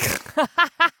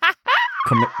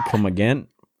 Come again?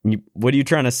 What are you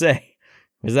trying to say?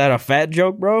 Is that a fat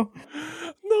joke, bro?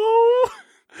 No!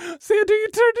 Xander, you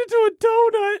turned into a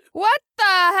donut! What the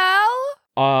hell?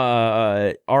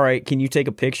 All right, can you take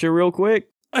a picture real quick?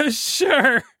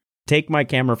 Sure. Take my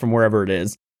camera from wherever it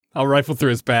is. I'll rifle through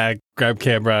his bag, grab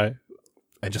camera,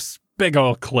 and just big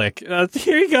ol' click.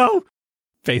 Here you go.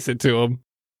 Face it to him.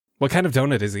 What kind of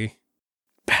donut is he?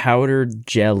 Powdered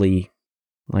jelly.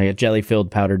 Like a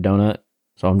jelly-filled powdered donut.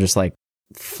 So I'm just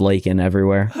flaking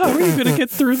everywhere. How are you gonna get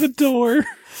through the door?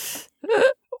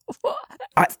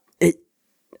 Does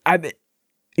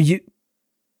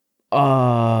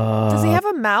he have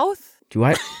a mouth? Do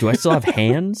I still have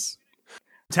hands?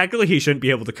 Technically, he shouldn't be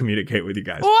able to communicate with you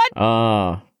guys. What?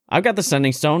 I've got the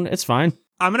sending stone. It's fine.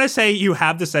 I'm going to say you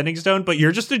have the sending stone, but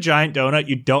you're just a giant donut.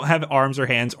 You don't have arms or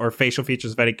hands or facial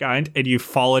features of any kind, and you've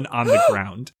fallen on the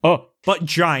ground. Oh. But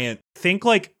giant. Think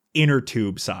inner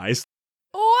tube size.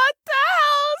 What the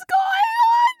hell's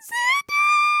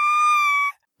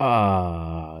going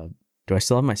on, Xander? Do I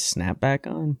still have my snapback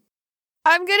on?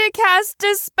 I'm gonna cast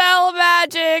Dispel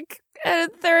Magic at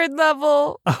a 3rd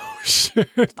level Oh, shit.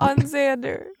 on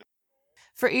Xander.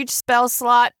 For each spell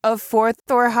slot of 4th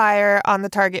or higher on the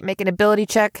target, make an ability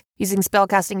check using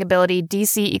spellcasting ability.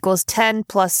 DC equals 10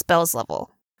 plus spells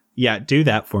level. Yeah, do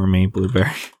that for me,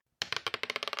 Blueberry.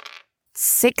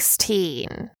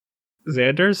 16.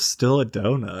 Xander's still a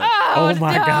donut. Oh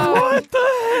my God. What the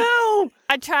hell?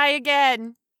 I try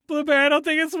again. Blueberry, I don't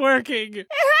think it's working. It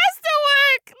has to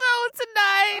work. No, it's a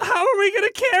 9. How are we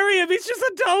gonna carry him? He's just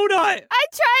a donut. I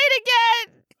try it again.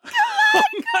 Oh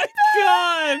my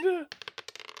god.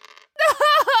 No.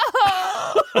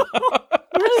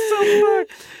 We're so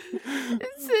fucked.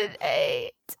 It's an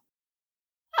 8.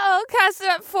 I'll cast it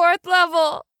at 4th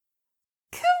level.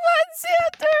 Come on,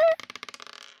 Xander.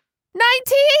 19?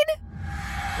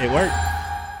 It worked.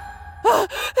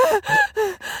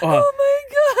 Oh my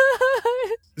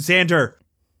god. Xander,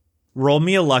 roll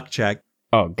me a luck check.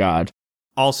 Oh, God.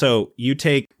 Also, you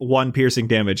take 1 piercing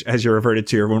damage as you're reverted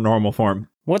to your normal form.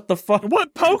 What the fuck?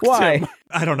 What poked Why? him?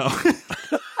 I don't know.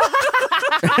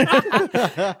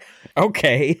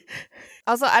 Okay.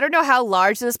 Also, I don't know how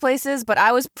large this place is, but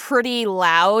I was pretty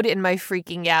loud in my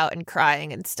freaking out and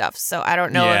crying and stuff. So I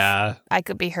don't know if I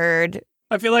could be heard.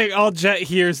 I feel like all Jet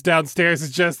hears downstairs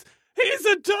is just, he's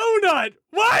a donut!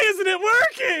 Why isn't it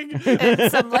working?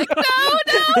 And so I'm like, no.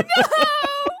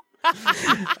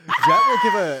 Jet will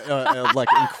give a like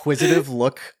inquisitive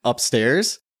look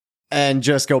upstairs and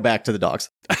just go back to the dogs.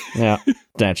 Yeah,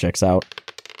 that checks out.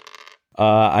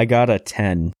 I got a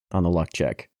 10 on the luck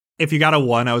check. If you got a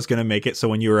 1, I was going to make it so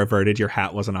when you were reverted, your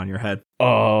hat wasn't on your head.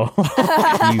 Oh,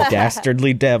 you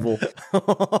dastardly devil.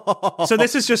 So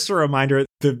this is just a reminder,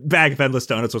 the bag of endless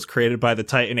donuts was created by the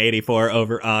Titan 84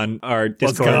 over on our Let's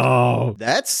Discord. go.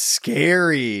 That's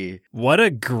scary. What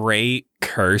a great,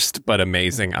 cursed, but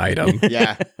amazing item.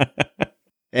 Yeah.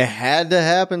 It had to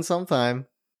happen sometime.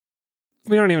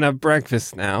 We don't even have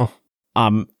breakfast now.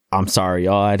 I'm sorry,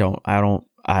 y'all. I don't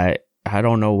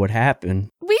know what happened.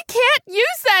 We can't use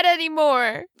that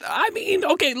anymore. I mean,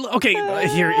 okay,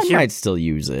 here, I might still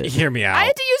use it. hear me out. I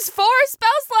had to use 4 spell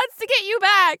slots to get you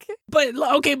back. But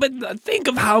think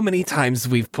of how many times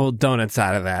we've pulled donuts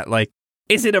out of that. Like,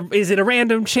 is it a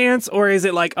random chance, or is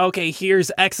it like, okay, here's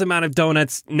X amount of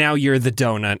donuts, now you're the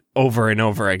donut over and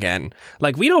over again?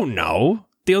 Like, we don't know.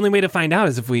 The only way to find out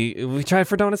is if we try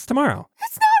for donuts tomorrow.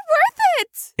 It's not worth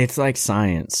it. It's like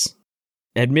science.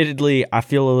 Admittedly, I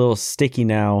feel a little sticky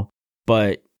now,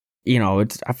 but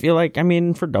I feel like,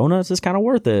 for donuts, it's kind of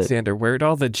worth it. Xander, where'd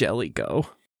all the jelly go?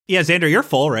 Yeah, Xander, you're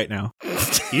full right now.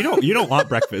 You don't want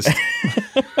breakfast.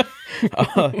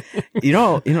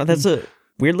 That's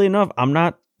weirdly enough, I'm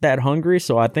not that hungry,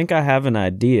 so I think I have an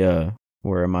idea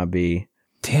where it might be.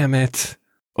 Damn it.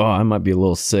 Oh, I might be a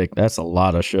little sick. That's a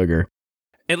lot of sugar.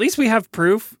 At least we have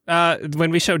proof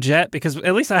when we show Jet, because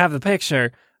at least I have the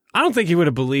picture. I don't think he would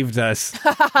have believed us.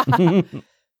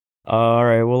 All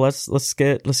right, well let's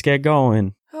get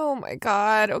going. Oh my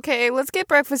god. Okay, let's get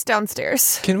breakfast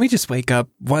downstairs. Can we just wake up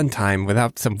one time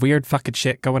without some weird fucking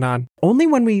shit going on? Only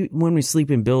when we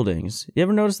sleep in buildings. You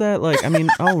ever notice that? Like,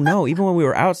 oh no, even when we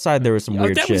were outside there was some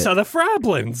weird then shit. we saw the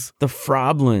Froblins. The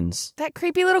Froblins. That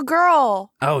creepy little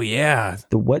girl. Oh yeah.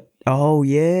 The what? Oh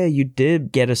yeah, you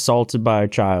did get assaulted by a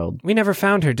child. We never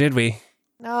found her, did we?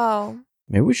 No.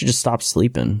 Maybe we should just stop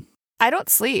sleeping. I don't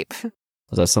sleep.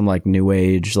 Was that some like new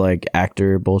age like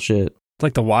actor bullshit?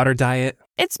 Like the water diet.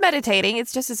 It's meditating.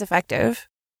 It's just as effective.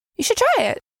 You should try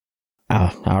it.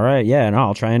 Oh, all right. Yeah, no,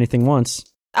 I'll try anything once.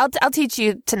 I'll teach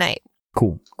you tonight.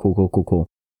 Cool.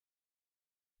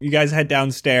 You guys head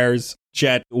downstairs.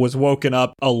 Jet was woken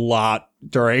up a lot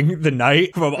during the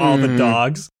night from all the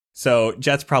dogs. So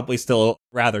Jet's probably still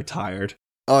rather tired.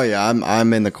 Oh yeah,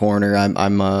 I'm in the corner.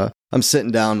 I'm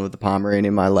sitting down with the Pomeranian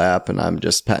in my lap, and I'm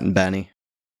just petting Benny.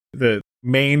 The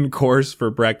main course for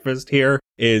breakfast here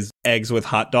is eggs with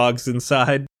hot dogs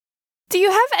inside. Do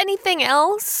you have anything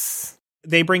else?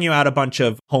 They bring you out a bunch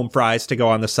of home fries to go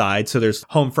on the side. So there's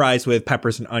home fries with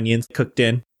peppers and onions cooked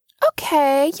in.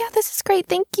 Okay, yeah, this is great.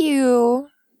 Thank you.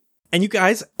 And you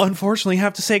guys, unfortunately,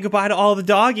 have to say goodbye to all the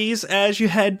doggies as you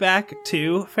head back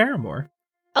to Faramore.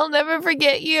 I'll never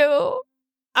forget you.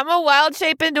 I'm a wild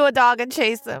shape into a dog and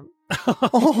chase them.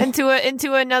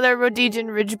 into another Rhodesian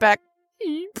Ridgeback.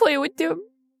 Play with them.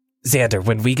 Xander,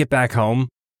 when we get back home,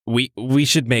 we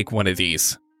should make one of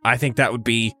these. I think that would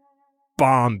be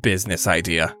bomb business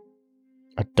idea.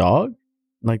 A dog?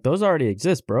 Like those already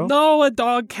exist, bro. No, a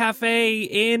dog cafe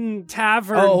in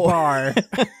tavern bar.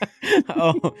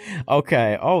 Oh,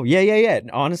 okay. Oh, yeah.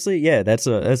 Honestly, yeah, that's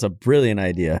a brilliant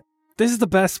idea. This is the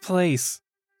best place.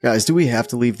 Guys, do we have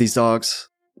to leave these dogs?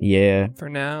 Yeah. For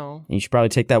now. You should probably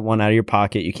take that one out of your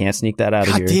pocket. You can't sneak that out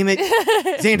of here. God damn it.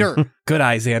 Xander. Good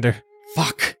eye, Xander.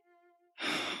 Fuck.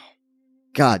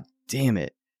 God damn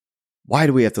it. Why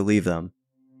do we have to leave them?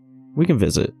 We can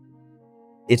visit.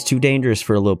 It's too dangerous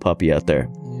for a little puppy out there.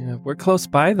 Yeah, we're close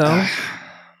by, though. You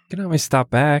can always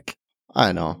stop back.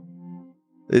 I know.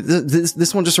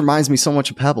 This one just reminds me so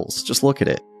much of Pebbles. Just look at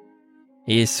it.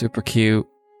 He is super cute.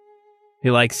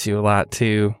 He likes you a lot,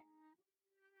 too.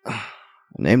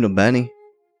 I named him Benny.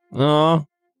 Oh,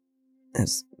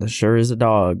 That sure is a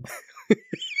dog.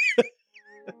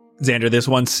 Xander, this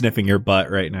one's sniffing your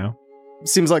butt right now.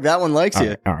 Seems like that one likes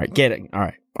you. All right, get it. All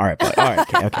right, buddy. All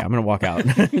right, okay, I'm gonna walk out.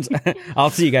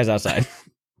 I'll see you guys outside.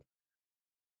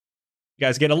 You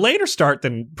guys get a later start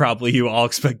than probably you all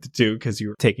expected to because you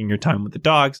were taking your time with the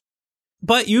dogs.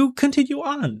 But you continue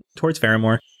on towards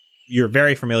Faramore. You're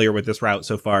very familiar with this route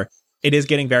so far. It is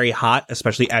getting very hot,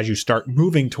 especially as you start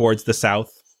moving towards the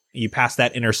south. You pass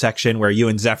that intersection where you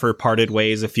and Zephyr parted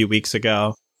ways a few weeks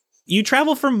ago. You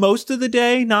travel for most of the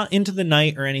day, not into the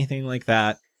night or anything like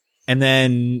that. And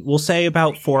then we'll say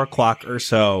about 4 o'clock or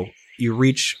so, you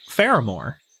reach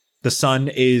Faramore. The sun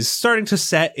is starting to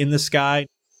set in the sky.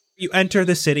 You enter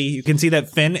the city. You can see that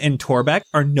Finn and Torbeck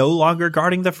are no longer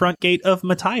guarding the front gate of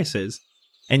Matthias's.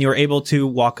 And you're able to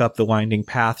walk up the winding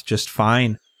path just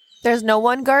fine. There's no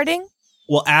one guarding?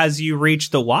 Well, as you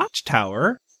reach the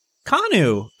watchtower,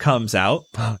 Kanu comes out.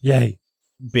 Yay.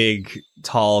 Big,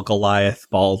 tall Goliath,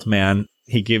 bald man.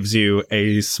 He gives you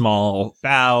a small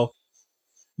bow.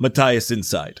 Matthias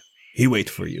inside. He wait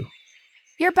for you.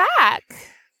 You're back.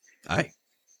 Aye.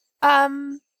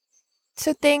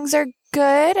 So things are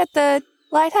good at the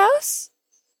lighthouse?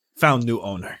 Found new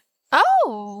owner.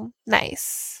 Oh,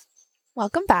 nice.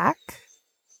 Welcome back.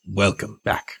 Welcome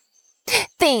back.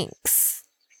 Thanks.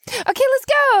 Okay, let's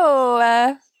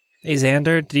go. Hey,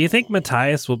 Xander, do you think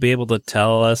Matthias will be able to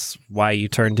tell us why you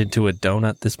turned into a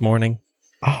donut this morning?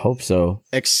 I hope so.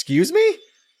 Excuse me?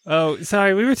 Oh,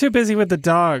 sorry, we were too busy with the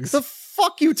dogs. The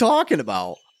fuck you talking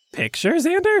about? Picture,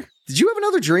 Xander? Did you have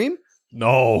another dream?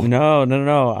 No.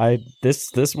 No.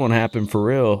 This one happened for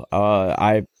real.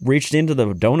 I reached into the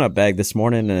donut bag this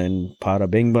morning and bada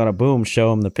bing bada boom,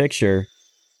 show him the picture.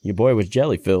 Your boy was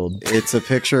jelly filled. It's a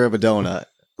picture of a donut.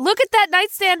 Look at that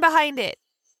nightstand behind it.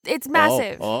 It's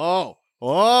massive. Oh.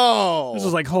 This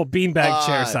was like whole beanbag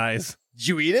chair size. Did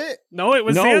you eat it? No, it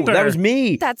was No, Xander. that was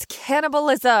me. That's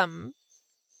cannibalism.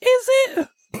 Is it?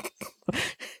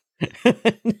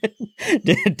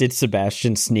 Did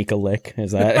Sebastian sneak a lick?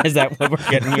 Is that what we're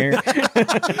getting here?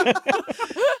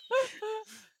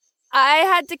 I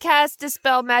had to cast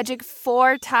Dispel Magic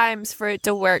 4 times for it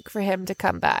to work for him to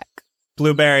come back.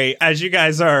 Blueberry, as you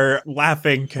guys are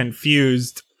laughing,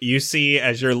 confused, you see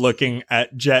as you're looking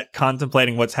at Jet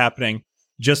contemplating what's happening,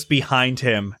 just behind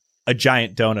him, a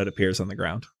giant donut appears on the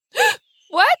ground.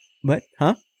 What? What?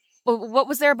 Huh? What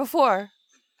was there before?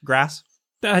 Grass.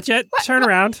 Jet, What? turn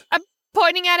around. I'm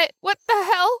pointing at it. What the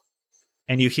hell?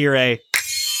 And you hear a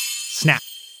snap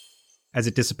as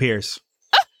it disappears.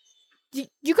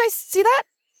 You guys see that?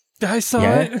 I saw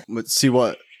Yeah. it. Let's see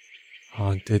what.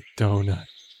 Haunted donut.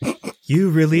 You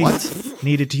really What?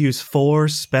 needed to use 4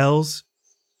 spells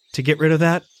to get rid of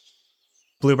that?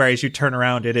 Blueberry, as you turn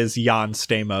around, it is Jan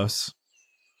Stamos.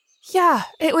 Yeah,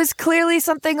 it was clearly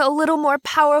something a little more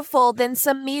powerful than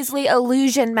some measly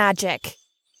illusion magic.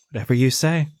 Whatever you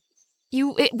say.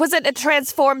 It wasn't a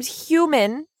transformed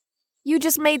human. You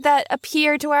just made that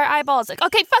appear to our eyeballs. Like,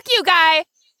 okay, fuck you, guy.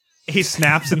 He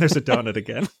snaps and there's a donut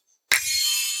again.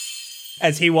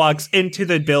 As he walks into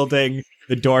the building,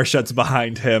 the door shuts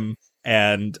behind him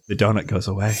and the donut goes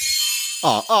away.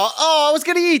 Oh, I was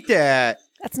gonna eat that.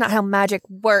 That's not how magic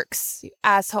works, you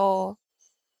asshole.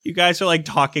 You guys are like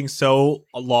talking so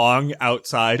long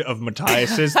outside of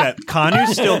Matthias's that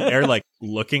Kanu's still there, like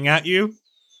looking at you.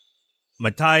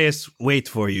 Matthias, wait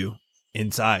for you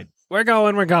inside. We're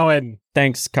going.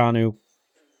 Thanks, Kanu.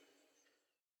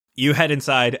 You head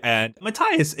inside and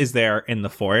Matthias is there in the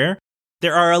foyer.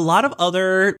 There are a lot of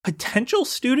other potential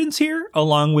students here,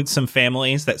 along with some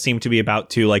families that seem to be about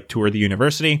to like tour the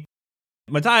university.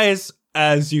 Matthias,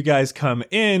 as you guys come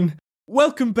in,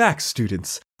 welcome back,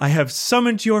 students. I have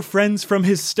summoned your friends from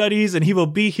his studies and he will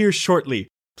be here shortly.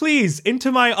 Please,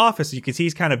 into my office. You can see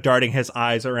he's kind of darting his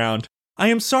eyes around. I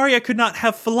am sorry I could not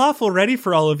have falafel ready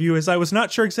for all of you as I was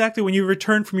not sure exactly when you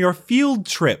returned from your field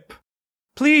trip.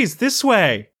 Please, this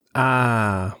way.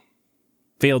 Ah,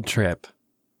 field trip.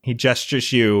 He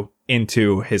gestures you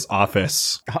into his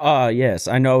office. Yes,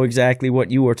 I know exactly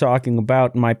what you were talking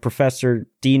about, my professor,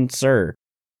 Dean Sir.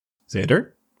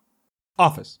 Xander?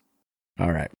 Office.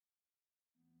 All right.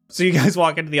 So you guys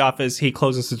walk into the office. He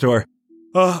closes the door.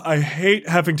 Oh, I hate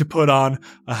having to put on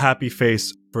a happy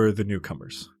face for the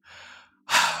newcomers.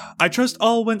 I trust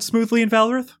all went smoothly in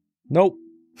Valorith? Nope.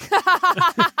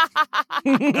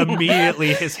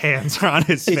 Immediately his hands are on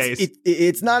his face.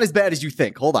 It's not as bad as you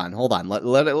think. Hold on.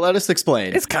 Let us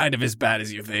explain. It's kind of as bad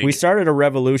as you think. We started a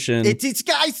revolution. It's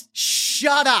guys,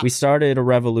 shut up. We started a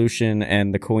revolution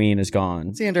and the queen is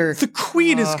gone. Xander. The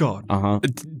queen is gone. Uh-huh.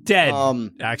 Dead,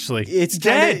 Um, actually. It's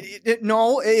dead.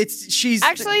 No, she's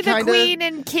Actually, the kinda, queen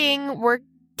and king were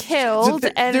killed,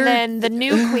 They're- and then the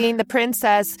new queen, the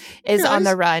princess, is on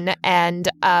the run, and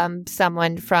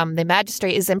someone from the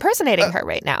magistrate is impersonating her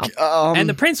right now. And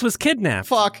the prince was kidnapped.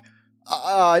 Fuck.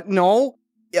 No.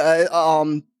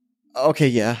 Okay,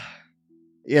 yeah.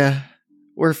 Yeah.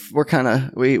 We're kind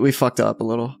of we fucked up a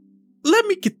little. let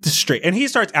me get this straight. And he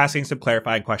starts asking some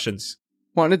clarifying questions.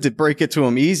 Wanted to break it to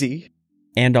him easy.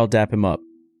 And I'll dap him up.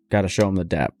 Gotta show him the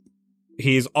dap.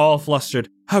 He's all flustered.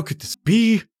 How could this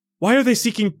be? Why are they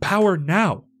seeking power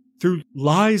now? Through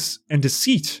lies and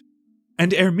deceit.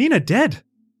 And Ermina dead.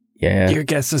 Yeah. Your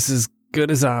guess is as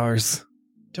good as ours.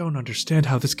 Don't understand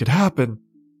how this could happen.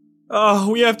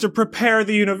 Oh, we have to prepare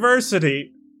the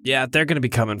university. Yeah, they're gonna be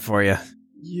coming for you.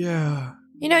 Yeah.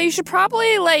 You know, you should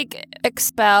probably,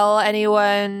 expel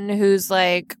anyone who's,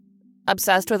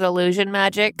 obsessed with illusion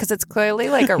magic, because it's clearly,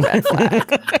 a red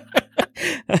flag.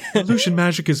 Illusion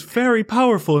magic is very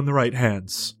powerful in the right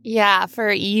hands. Yeah, for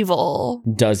evil.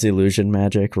 Does illusion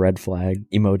magic, red flag,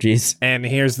 emojis. And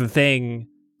here's the thing,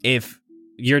 if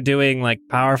you're doing,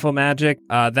 powerful magic,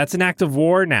 that's an act of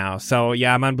war now, so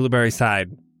yeah, I'm on Blueberry's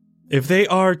side. If they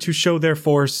are to show their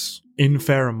force in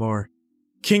Faramore,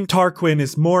 King Tarquin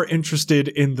is more interested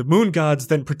in the moon gods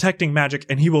than protecting magic,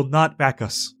 and he will not back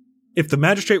us. If the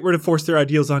magistrate were to force their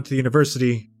ideals onto the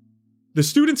university, the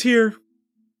students here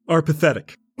are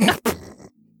pathetic.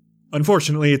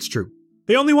 Unfortunately, it's true.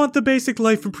 They only want the basic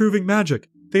life-improving magic.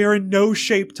 They are in no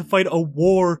shape to fight a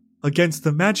war against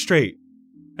the magistrate.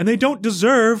 And they don't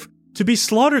deserve to be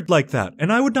slaughtered like that,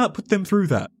 and I would not put them through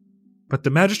that. But the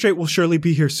magistrate will surely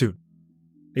be here soon.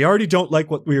 They already don't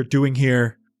like what we are doing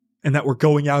here, and that we're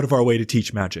going out of our way to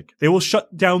teach magic. They will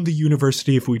shut down the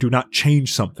university if we do not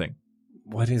change something.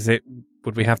 What is it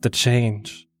would we have to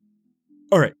change?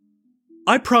 Alright.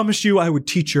 I promised you I would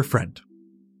teach your friend.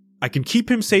 I can keep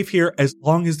him safe here as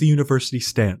long as the university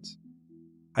stands.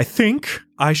 I think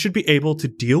I should be able to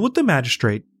deal with the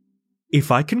magistrate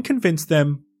if I can convince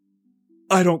them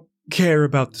I don't care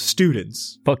about the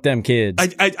students. Fuck them kids.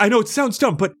 I know it sounds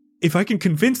dumb, but if I can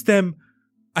convince them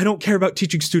I don't care about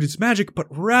teaching students magic, but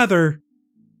rather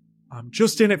I'm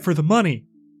just in it for the money,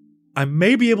 I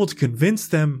may be able to convince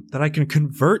them that I can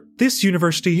convert this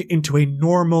university into a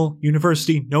normal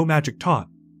university, no magic taught.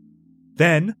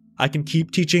 Then I can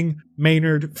keep teaching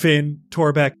Maynard, Finn,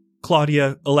 Torbeck,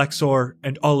 Claudia, Alexor,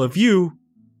 and all of you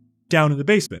down in the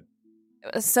basement.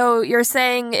 So you're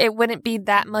saying it wouldn't be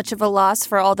that much of a loss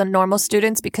for all the normal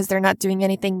students because they're not doing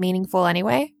anything meaningful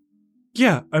anyway?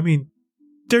 Yeah, I mean,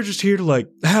 they're just here to,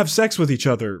 have sex with each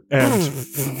other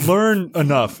and learn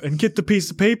enough and get the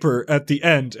piece of paper at the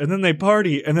end, and then they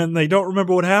party, and then they don't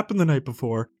remember what happened the night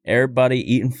before. Everybody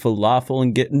eating falafel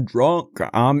and getting drunk.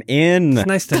 I'm in. It's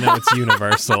nice to know it's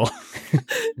universal.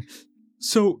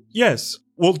 So, yes,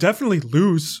 we'll definitely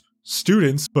lose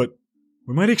students, but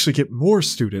we might actually get more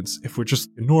students if we're just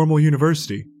a normal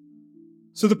university.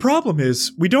 So the problem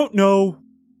is, we don't know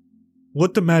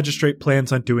what the magistrate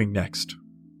plans on doing next.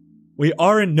 We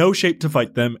are in no shape to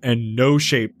fight them and no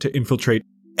shape to infiltrate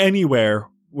anywhere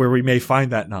where we may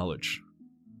find that knowledge.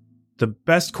 The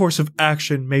best course of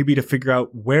action may be to figure out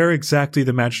where exactly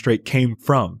the magistrate came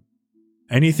from.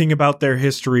 Anything about their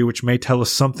history which may tell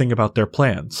us something about their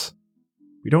plans.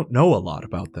 We don't know a lot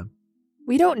about them.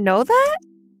 We don't know that?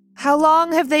 How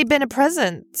long have they been a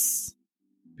presence?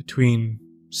 Between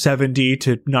 70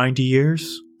 to 90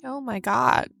 years. Oh my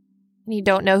god. And you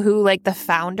don't know who, the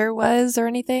founder was or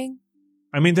anything?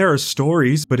 I mean, there are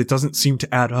stories, but it doesn't seem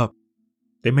to add up.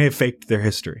 They may have faked their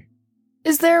history.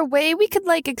 Is there a way we could,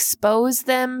 expose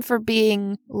them for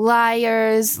being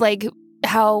liars?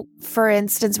 How, for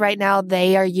instance, right now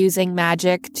they are using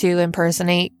magic to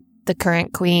impersonate the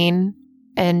current queen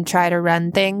and try to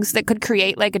run things that could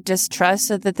create, a distrust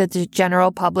so that the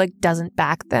general public doesn't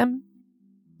back them?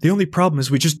 The only problem is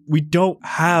we don't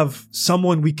have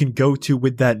someone we can go to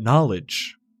with that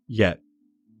knowledge yet.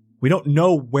 We don't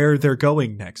know where they're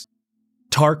going next.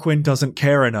 Tarquin doesn't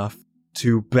care enough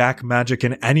to back magic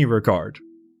in any regard.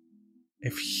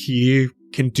 If he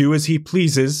can do as he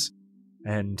pleases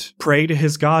and pray to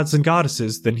his gods and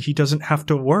goddesses, then he doesn't have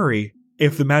to worry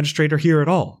if the magistrate are here at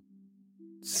all.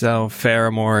 So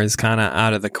Faramore is kind of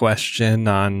out of the question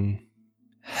on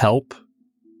help?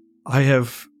 I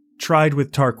have tried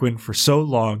with Tarquin for so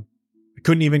long, I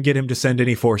couldn't even get him to send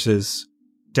any forces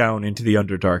down into the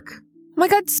Underdark. Oh my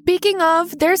god, speaking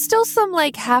of, there's still some,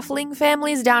 halfling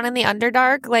families down in the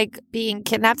Underdark, being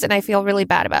kidnapped, and I feel really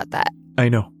bad about that. I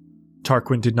know.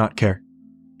 Tarquin did not care.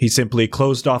 He simply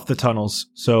closed off the tunnels,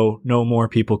 so no more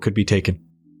people could be taken.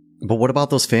 But what about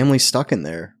those families stuck in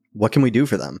there? What can we do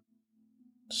for them?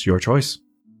 It's your choice.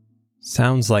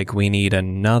 Sounds like we need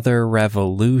another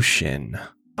revolution.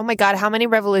 Oh my god, how many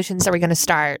revolutions are we going to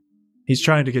start? He's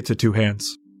trying to get to two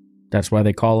hands. That's why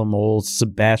they call him old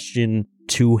Sebastian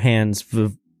Two Hands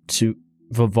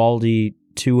Vivaldi.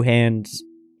 Two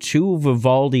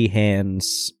Vivaldi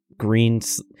hands.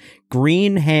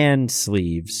 Green hand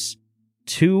sleeves.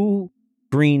 Two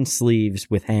green sleeves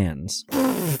with hands.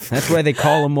 That's why they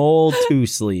call them old two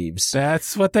sleeves.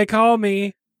 That's what they call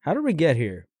me. How did we get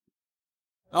here?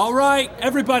 All right,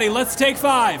 everybody, let's take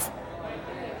 5.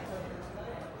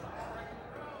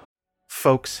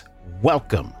 Folks,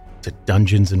 welcome to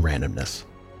Dungeons and Randomness.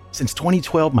 Since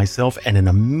 2012, myself and an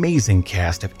amazing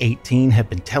cast of 18 have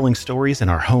been telling stories in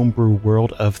our homebrew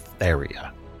world of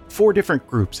Theria. 4 different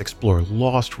groups explore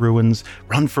lost ruins,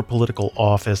 run for political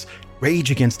office,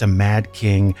 rage against a mad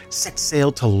king, set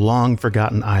sail to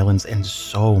long-forgotten islands, and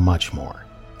so much more.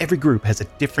 Every group has a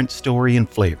different story and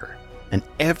flavor, and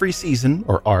every season,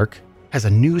 or arc, has a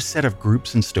new set of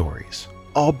groups and stories,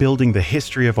 all building the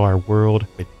history of our world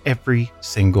with every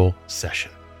single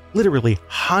session. Literally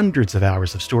hundreds of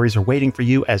hours of stories are waiting for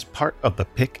you as part of the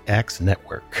Pickaxe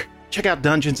Network. Check out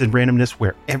Dungeons and Randomness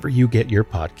wherever you get your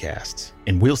podcasts,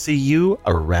 and we'll see you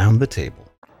around the table.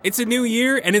 It's a new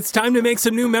year, and it's time to make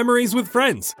some new memories with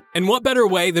friends. And what better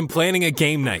way than planning a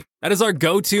game night? That is our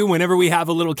go-to whenever we have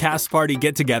a little cast party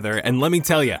get-together, and let me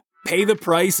tell you, Pay the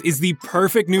Price is the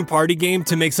perfect new party game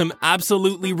to make some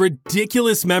absolutely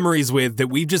ridiculous memories with that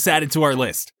we've just added to our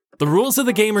list. The rules of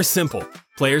the game are simple.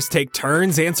 Players take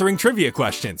turns answering trivia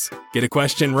questions. Get a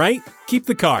question right, keep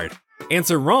the card.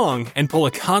 Answer wrong, and pull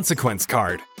a consequence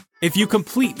card. If you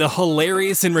complete the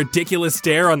hilarious and ridiculous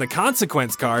dare on the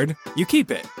consequence card, you keep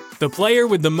it. The player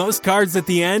with the most cards at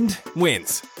the end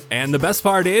wins. And the best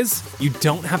part is, you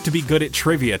don't have to be good at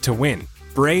trivia to win.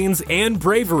 Brains and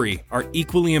bravery are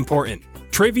equally important.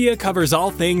 Trivia covers all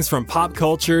things from pop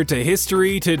culture to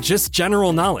history to just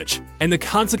general knowledge. And the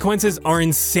consequences are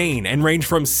insane and range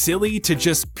from silly to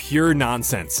just pure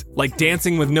nonsense. Like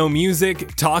dancing with no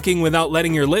music, talking without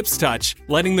letting your lips touch,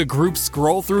 letting the group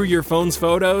scroll through your phone's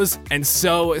photos, and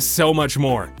so much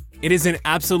more. It is an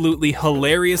absolutely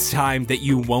hilarious time that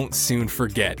you won't soon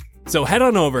forget. So head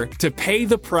on over to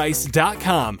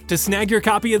paytheprice.com to snag your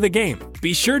copy of the game.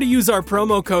 Be sure to use our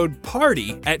promo code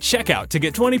PARTY at checkout to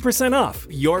get 20% off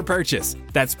your purchase.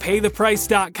 That's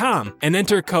paytheprice.com and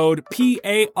enter code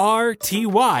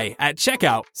PARTY at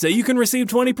checkout so you can receive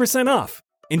 20% off.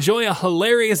 Enjoy a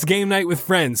hilarious game night with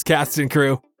friends, cast and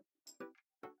crew.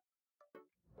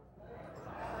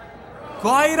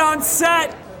 Quiet on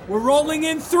set. We're rolling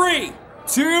in 3,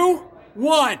 2,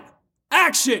 1.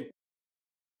 Action!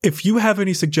 If you have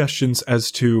any suggestions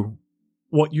as to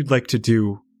what you'd like to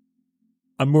do,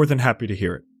 I'm more than happy to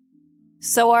hear it.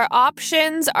 So our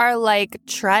options are like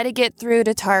try to get through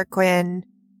to Tarquin,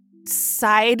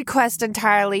 side quest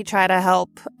entirely, try to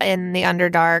help in the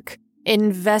Underdark,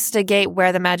 investigate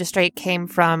where the magistrate came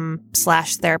from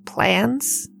 / their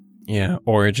plans. Yeah,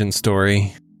 origin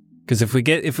story. Because if we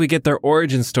get their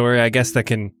origin story, I guess that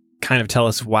can kind of tell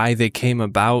us why they came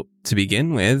about to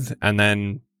begin with, and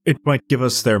then it might give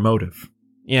us their motive.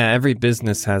 Yeah, every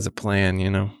business has a plan, you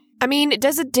know. I mean,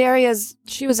 Desideria's,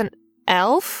 she was an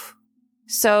elf.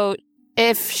 So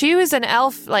if she was an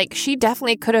elf, like, she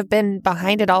definitely could have been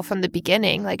behind it all from the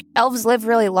beginning. Like, elves live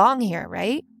really long here,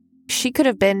 right? She could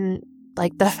have been,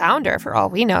 like, the founder for all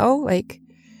we know. Like,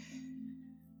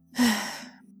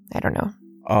 I don't know.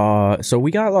 So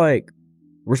we got, like,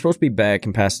 we're supposed to be back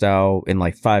and passed out in,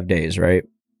 like, 5 days, right?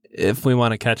 If we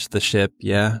want to catch the ship,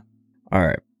 yeah. All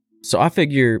right. So I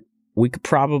figure we could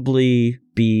probably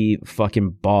be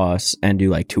fucking boss and do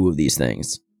like 2 of these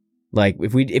things. Like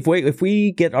if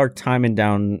we get our timing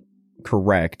down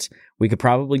correct, we could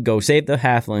probably go save the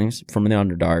halflings from the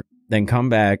Underdark, then come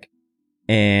back,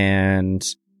 and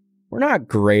we're not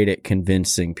great at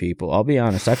convincing people. I'll be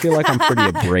honest. I feel like I'm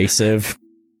pretty abrasive.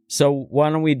 So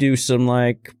why don't we do some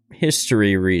like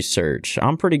history research?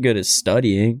 I'm pretty good at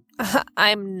studying.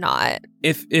 I'm not.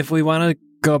 If we want to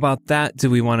go about that, do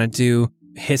we want to do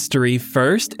history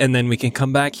first, and then we can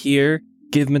come back here,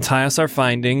 give Matthias our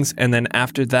findings, and then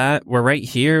after that, we're right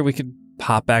here, we could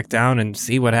pop back down and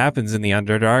see what happens in the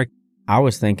Underdark? I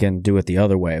was thinking do it the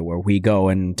other way, where we go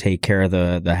and take care of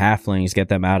the halflings, get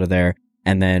them out of there,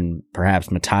 and then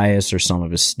perhaps Matthias or some of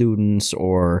his students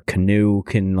or Canoe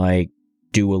can like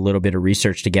do a little bit of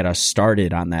research to get us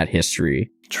started on that history.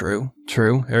 True.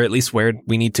 Or at least where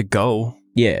we need to go.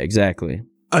 Yeah, exactly.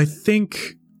 I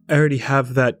think I already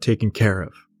have that taken care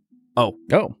of. Oh,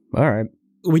 all right.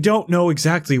 We don't know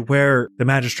exactly where the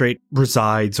magistrate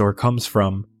resides or comes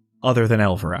from other than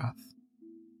Elverath.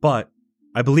 But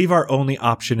I believe our only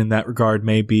option in that regard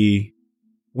may be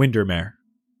Windermere.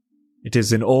 It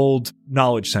is an old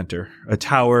knowledge center, a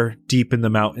tower deep in the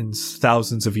mountains,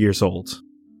 thousands of years old.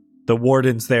 The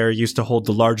wardens there used to hold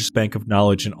the largest bank of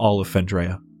knowledge in all of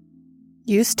Fendrea.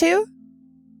 Used to?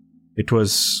 It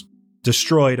was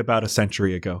destroyed about a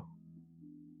century ago.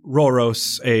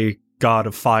 Roros, a god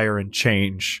of fire and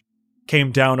change,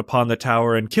 came down upon the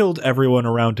tower and killed everyone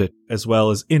around it, as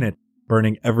well as in it,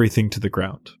 burning everything to the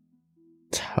ground.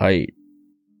 Tight.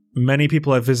 Many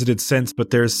people have visited since, but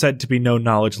there is said to be no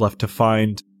knowledge left to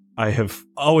find. I have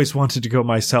always wanted to go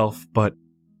myself, but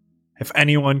if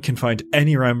anyone can find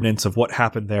any remnants of what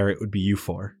happened there, it would be you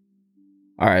four.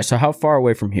 Alright, so how far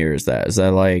away from here is that? Is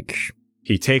that like...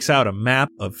 He takes out a map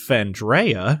of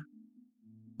Fandrea.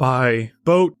 By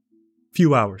boat,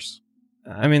 few hours.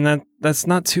 I mean, that's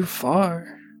not too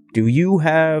far. Do you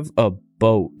have a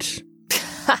boat?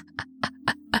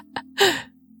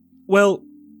 Well,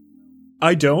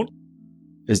 I don't.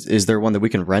 Is there one that we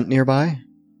can rent nearby?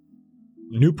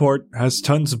 Newport has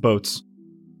tons of boats.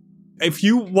 If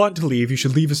you want to leave, you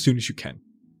should leave as soon as you can.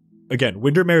 Again,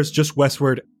 Windermere is just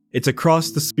westward. It's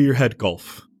across the Spearhead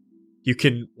Gulf. You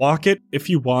can walk it if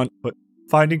you want, but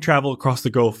finding travel across the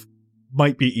Gulf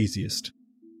might be easiest.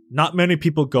 Not many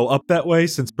people go up that way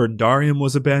since Bernardarium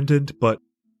was abandoned, but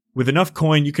with enough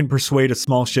coin you can persuade a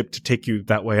small ship to take you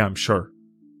that way, I'm sure.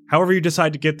 However you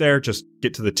decide to get there, just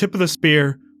get to the tip of the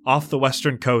spear, off the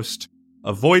western coast,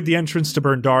 avoid the entrance to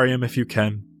Bernardarium if you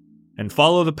can, and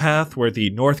follow the path where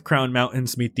the North Crown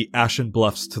Mountains meet the Ashen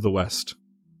Bluffs to the west.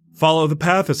 Follow the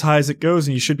path as high as it goes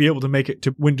and you should be able to make it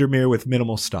to Windermere with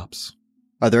minimal stops.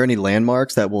 Are there any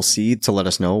landmarks that we'll see to let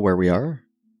us know where we are?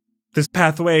 This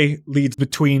pathway leads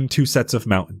between two sets of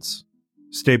mountains.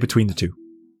 Stay between the two.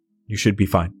 You should be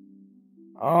fine.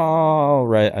 All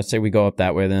right, I say we go up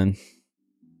that way then.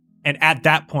 And at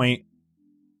that point,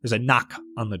 there's a knock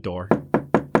on the door.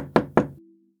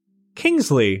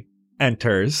 Kingsley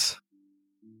enters.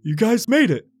 You guys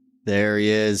made it. There he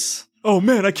is. Oh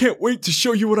man, I can't wait to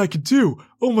show you what I can do.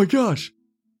 Oh my gosh.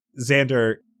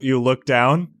 Xander, you look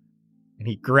down, and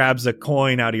he grabs a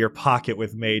coin out of your pocket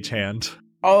with mage hand.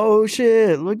 Oh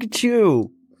shit, look at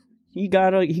you. He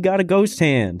got a ghost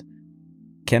hand.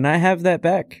 Can I have that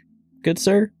back, good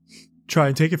sir? Try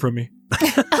and take it from me.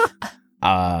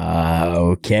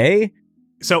 Okay.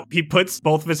 So he puts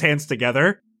both of his hands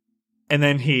together, and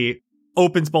then he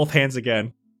opens both hands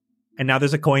again, and now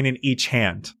there's a coin in each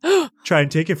hand. Try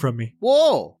and take it from me.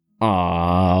 Whoa.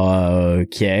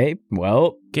 Okay.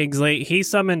 Well, Kingsley, he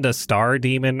summoned a star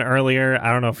demon earlier.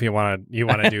 I don't know if you want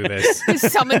to do this. He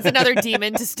summons another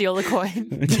demon to steal the coin.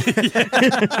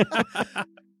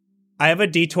 I have a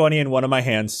D20 in one of my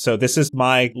hands, so this is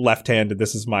my left hand and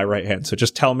this is my right hand. So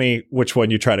just tell me which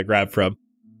one you try to grab from.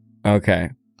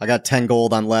 okay. I got 10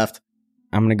 gold on left.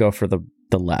 I'm gonna go for the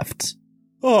left.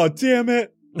 Oh, damn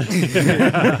it.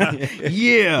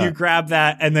 Yeah. You grab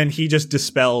that, and then he just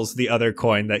dispels the other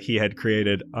coin that he had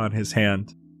created on his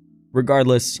hand.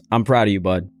 Regardless, I'm proud of you,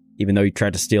 bud, even though you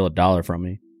tried to steal $1 from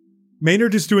me.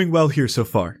 Maynard is doing well here so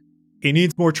far. He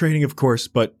needs more training, of course,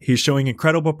 but he's showing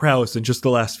incredible prowess in just the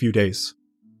last few days.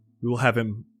 We will have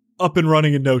him up and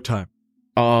running in no time.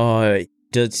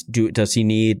 Does he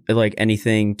need like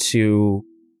anything to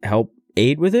help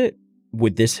aid with it?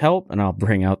 Would this help? And I'll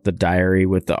bring out the diary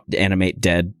with the animate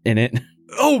dead in it.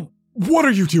 Oh, what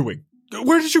are you doing?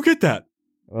 Where did you get that?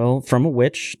 Well, from a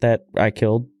witch that I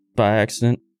killed by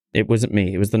accident. It wasn't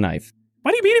me. It was the knife.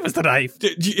 What do you mean it was the knife?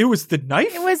 It was the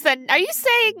knife? Are you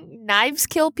saying knives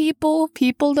kill people?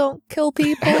 People don't kill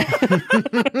people?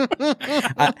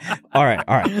 All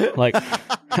right. Like,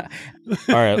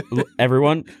 all right,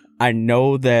 everyone. I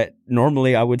know that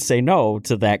normally I would say no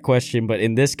to that question, but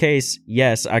in this case,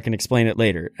 yes, I can explain it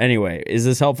later. Anyway, is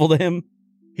this helpful to him?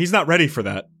 He's not ready for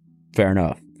that. Fair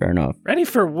enough. Ready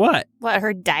for what? What,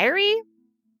 her diary?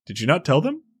 Did you not tell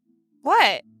them?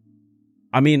 What?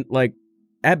 I mean, like,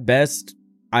 at best,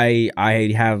 I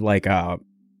have like a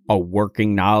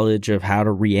working knowledge of how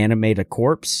to reanimate a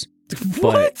corpse.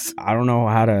 What? But I don't know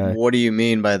how to. What do you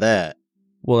mean by that?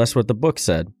 Well, that's what the book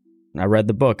said. I read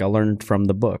the book. I learned from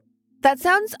the book. That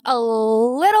sounds a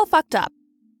little fucked up.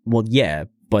 Well, yeah,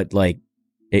 but like,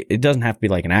 it doesn't have to be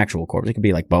like an actual corpse. It could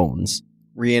be like bones.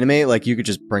 Reanimate? Like you could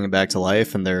just bring them back to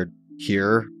life and they're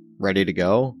here, ready to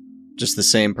go? Just the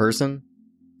same person?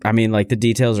 I mean, like, the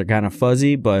details are kind of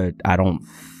fuzzy, but I don't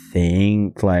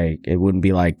think, like, it wouldn't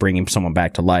be like bringing someone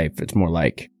back to life. It's more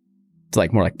like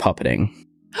puppeting.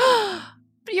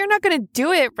 But you're not going to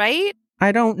do it, right?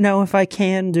 I don't know if I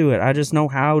can do it. I just know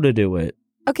how to do it.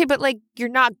 Okay, but like, you're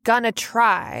not gonna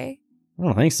try. I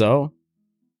don't think so.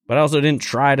 But I also didn't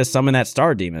try to summon that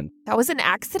star demon. That was an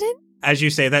accident? As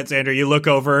you say that, Xander, you look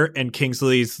over and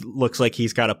Kingsley's looks like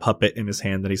he's got a puppet in his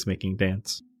hand that he's making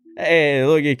dance. Hey,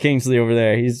 look at Kingsley over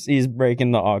there. He's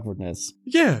breaking the awkwardness.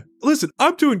 Yeah, listen,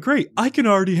 I'm doing great. I can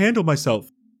already handle myself.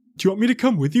 Do you want me to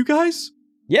come with you guys?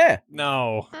 Yeah.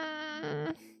 No.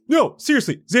 No,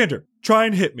 seriously, Xander, try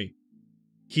and hit me.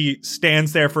 He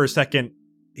stands there for a second.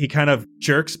 He kind of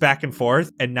jerks back and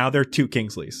forth, and now they're 2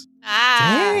 Kingsleys.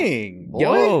 Dang, boy.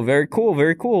 Yo, very cool,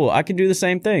 very cool. I can do the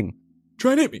same thing.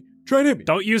 Try and hit me. Try and hit me.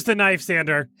 Don't use the knife,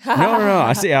 Sander. No.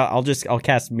 I see. I'll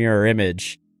cast mirror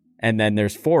image, and then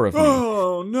there's 4 of me,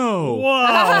 Oh, no.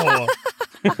 Whoa.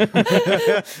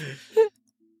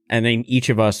 and then each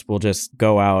of us will just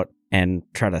go out and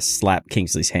try to slap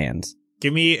Kingsley's hands.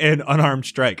 Give me an unarmed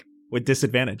strike with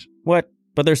disadvantage. What?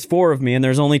 But there's 4 of me, and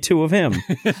there's only 2 of him.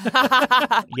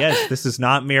 Yes, this is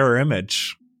not mirror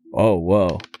image. Oh,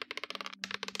 whoa.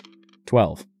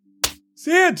 12.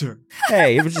 Xander,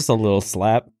 Hey, it was just a little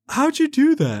slap. how'd you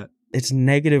do that? It's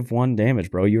 -1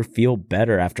 damage, bro. You feel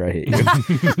better after I hit you.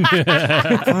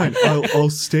 Fine, I'll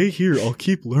stay here. I'll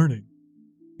keep learning.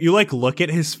 You look at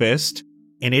his fist,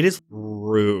 and it is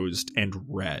bruised and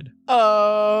red.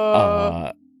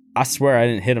 I swear I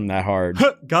didn't hit him that hard.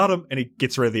 Got him, and he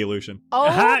gets rid of the illusion. Oh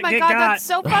my Get god, got. that's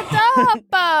so fucked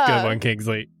up. Good one,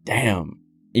 Kingsley. Damn.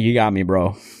 You got me,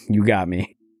 bro. You got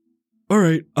me. All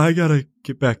right, I gotta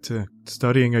get back to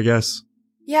studying, I guess.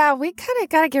 Yeah, we kind of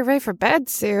got to get ready for bed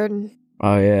soon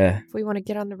Oh, yeah. if we want to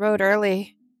get on the road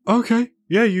early. Okay,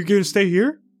 yeah, you gonna stay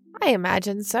here? I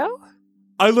imagine so.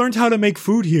 I learned how to make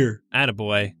food here.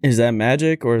 Attaboy. Is that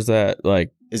magic, or is that,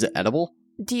 like... Is it edible?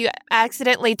 Do you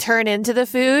accidentally turn into the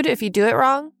food if you do it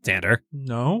wrong? Sander.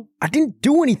 No? I didn't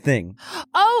do anything.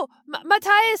 Oh,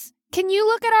 Matthias, can you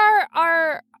look at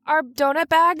our donut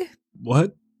bag?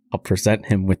 What? I'll present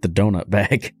him with the donut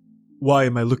bag. Why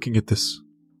am I looking at this?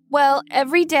 Well,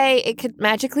 every day it could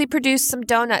magically produce some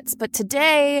donuts, but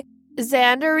today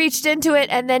Xander reached into it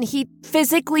and then he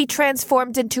physically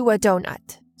transformed into a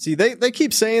donut. See, they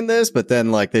keep saying this, but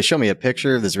then they show me a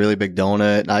picture of this really big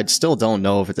donut, and I still don't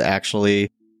know if it's actually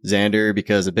Xander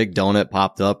because a big donut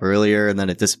popped up earlier and then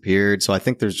it disappeared. So I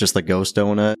think there's just a ghost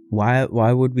donut. Why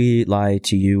would we lie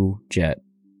to you, Jet,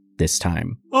 this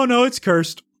time? Oh no, it's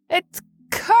cursed. It's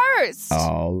cursed!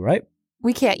 All right.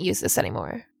 We can't use this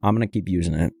anymore. I'm going to keep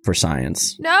using it for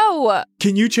science. No!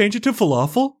 Can you change it to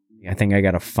falafel? I think I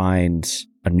got to find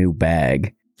a new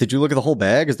bag. Did you look at the whole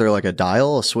bag? Is there a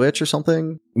dial, a switch or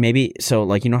something? Maybe,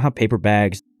 so you know how paper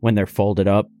bags, when they're folded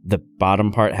up, the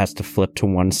bottom part has to flip to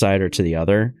one side or to the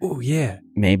other? Oh yeah.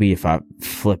 Maybe if I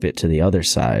flip it to the other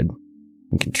side,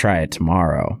 we can try it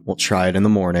tomorrow. We'll try it in the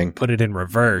morning. Put it in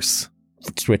reverse.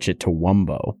 Switch it to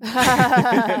Wumbo.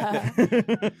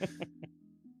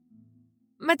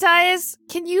 Matthias,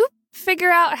 can you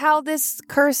figure out how this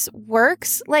curse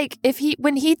works?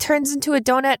 When he turns into a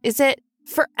donut, is it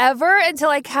forever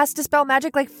until I cast Dispel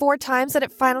Magic 4 times that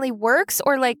it finally works?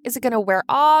 Or is it going to wear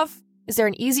off? Is there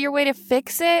an easier way to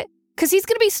fix it? Because he's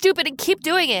going to be stupid and keep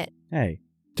doing it. Hey.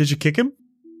 Did you kick him?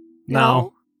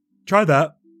 No. Try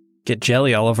that. Get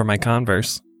jelly all over my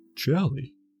Converse.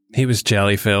 Jelly? He was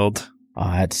jelly filled. Oh,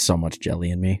 I had so much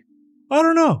jelly in me. I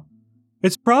don't know.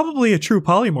 It's probably a true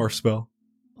polymorph spell.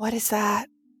 What is that?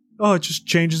 Oh, it just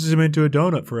changes him into a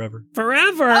donut forever.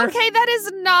 Forever? Okay, that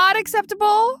is not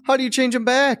acceptable. How do you change him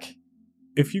back?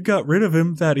 If you got rid of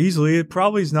him that easily, it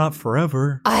probably is not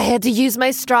forever. I had to use my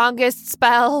strongest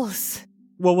spells.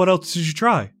 Well, what else did you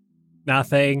try?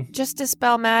 Nothing. Just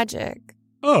Dispel Magic.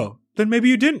 Oh, then maybe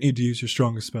you didn't need to use your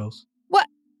strongest spells. What?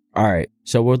 All right,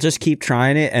 so we'll just keep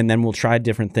trying it, and then we'll try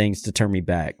different things to turn me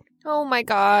back. Oh my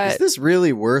god. Is this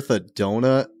really worth a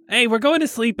donut? Hey, we're going to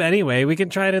sleep anyway. We can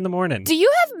try it in the morning. Do you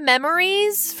have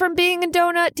memories from being a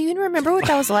donut? Do you remember what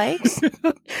that was like?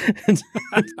 It's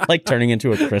like turning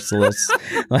into a chrysalis.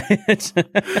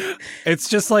 It's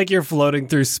just like you're floating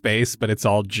through space, but it's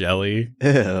all jelly.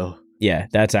 Ew. Yeah,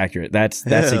 that's accurate. That's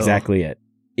Ew. exactly it.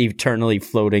 Eternally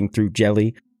floating through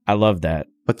jelly. I love that.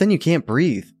 But then you can't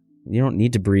breathe. You don't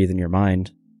need to breathe in your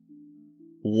mind.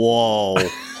 Whoa.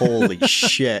 Holy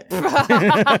shit.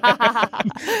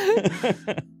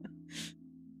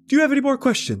 Do you have any more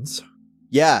questions?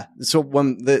 Yeah. So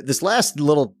when this last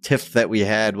little tiff that we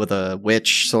had with a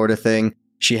witch sort of thing,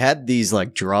 she had these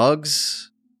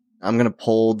drugs. I'm going to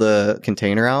pull the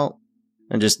container out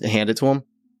and just hand it to him.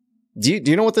 Do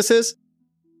you know what this is?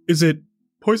 Is it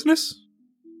poisonous?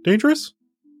 Dangerous?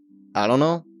 I don't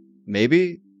know.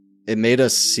 Maybe it made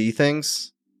us see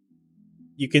things.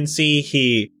 You can see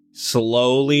he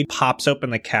slowly pops open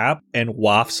the cap and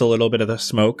wafts a little bit of the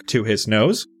smoke to his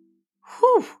nose.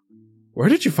 Whew. Where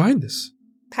did you find this?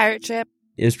 Pirate ship.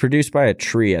 It was produced by a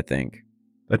tree, I think.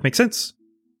 That makes sense.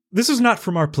 This is not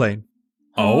from our plane.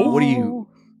 What do you...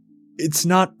 It's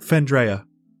not Fendrea.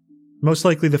 Most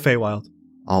likely the Feywild.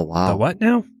 Oh, wow. The what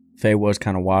now? Faye was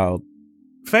kind of wild.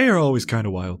 Fey are always kind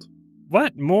of wild.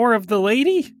 What? More of the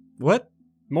lady? What?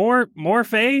 More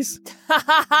fays?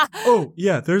 Oh,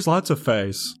 yeah, there's lots of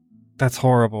Feys. That's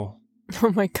horrible.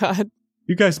 Oh my god.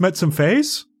 You guys met some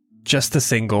fays? Just a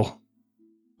single.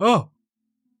 Oh,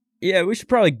 Yeah, we should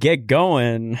probably get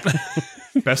going.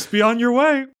 best be on your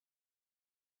way.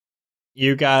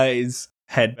 You guys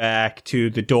head back to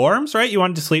the dorms, right? You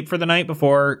wanted to sleep for the night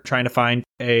before trying to find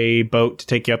a boat to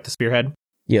take you up to Spearhead?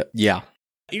 Yeah.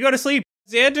 You go to sleep.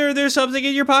 Xander, there's something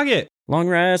in your pocket. Long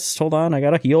rest. Hold on. I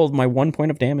gotta heal my 1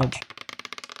 point of damage.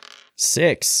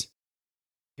 6.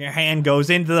 Your hand goes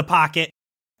into the pocket,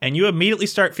 and you immediately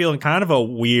start feeling kind of a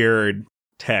weird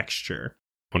texture.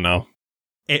 Oh, no.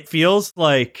 It feels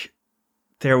like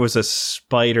there was a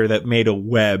spider that made a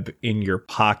web in your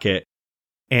pocket,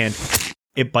 and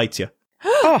it bites you.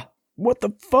 Ah, what the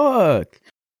fuck?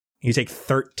 You take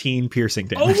 13 piercing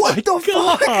damage. What the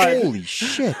fuck? Holy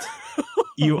shit.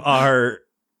 You are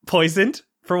poisoned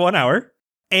for 1 hour,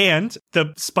 and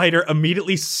the spider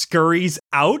immediately scurries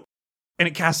out, and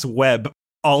it casts web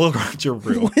all around your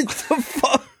room. What the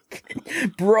fuck?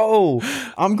 Bro,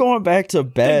 I'm going back to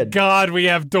Thank bed. God we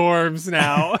have dorms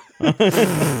now.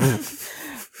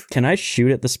 Can I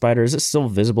shoot at the spider? Is it still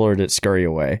visible or did it scurry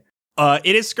away?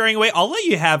 It is scurrying away. I'll let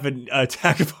you have an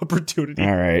attack of opportunity.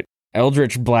 All right.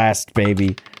 Eldritch Blast,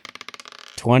 baby.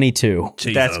 22.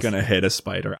 Jesus. That's going to hit a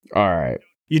spider. All right.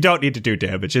 You don't need to do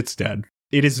damage. It's dead.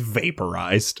 It is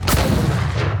vaporized.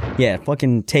 Yeah,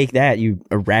 fucking take that, you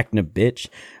arachnid bitch.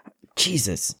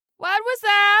 Jesus. What was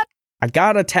that? I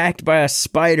got attacked by a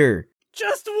spider.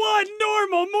 Just one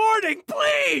normal morning,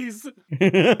 please. And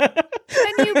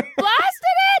you blasted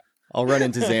it? I'll run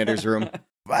into Xander's room.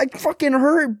 I fucking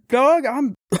hurt, dog.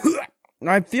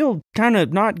 I feel kind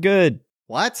of not good.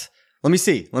 What? Let me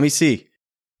see.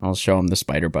 I'll show him the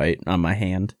spider bite on my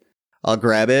hand. I'll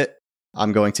grab it.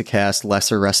 I'm going to cast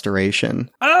Lesser Restoration,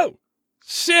 Oh,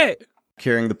 shit.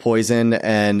 curing the poison,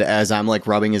 and as I'm like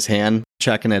rubbing his hand,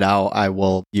 checking it out, I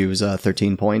will use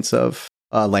 13 points of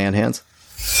lay on hands.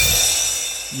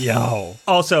 Yo.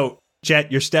 Also, Jet,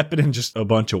 you're stepping in just a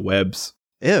bunch of webs.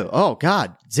 Ew, oh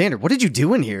god. Xander, what did you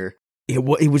do in here? It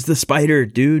was the spider,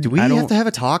 dude. Do we I have don't- to have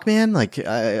a talk, man? Like,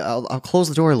 I'll close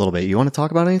the door a little bit. You want to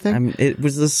talk about anything? It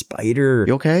was the spider.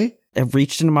 You okay? I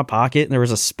reached into my pocket and there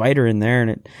was a spider in there,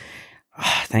 and it.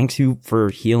 Thanks you for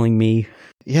healing me.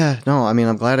 Yeah, no, I mean,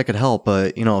 I'm glad I could help,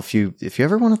 but you know, if you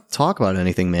ever want to talk about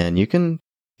anything, man, you can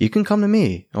come to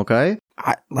me, okay?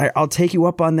 I'll take you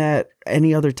up on that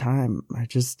any other time.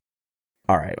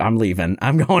 All right, I'm leaving.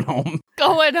 I'm going home.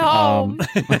 Going home.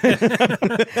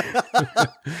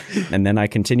 And then I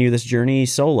continue this journey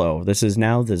solo. This is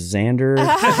now the Xander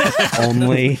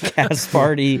only cast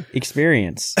party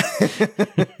experience.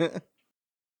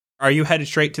 Are you headed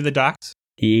straight to the docks?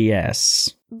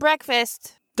 Yes.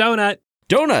 Breakfast. Donut.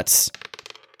 Donuts.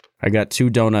 I got 2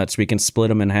 donuts. We can split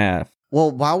them in half. Well,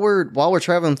 while we're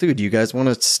traveling through, do you guys want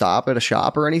to stop at a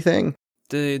shop or anything?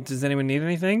 Does anyone need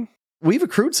anything? We've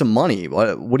accrued some money.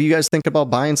 What do you guys think about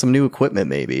buying some new equipment,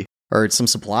 maybe, or some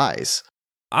supplies?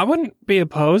 I wouldn't be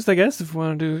opposed, I guess, if we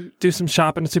want to do some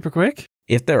shopping super quick.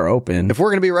 If they're open. If we're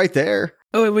gonna be right there,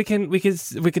 Oh, we could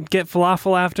get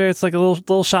falafel after. It's like a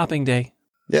little shopping day.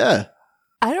 yeah.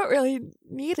 I don't really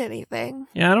need anything.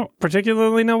 Yeah, I don't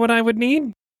particularly know what I would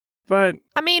need, but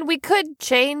I mean, we could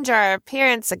change our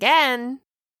appearance again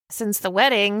since the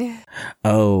wedding.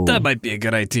 Oh. that might be a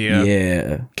good idea.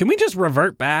 Yeah. Can we just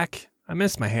revert back? I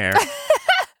miss my hair.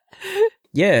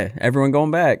 Yeah, everyone going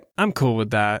back. I'm cool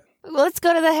with that. Let's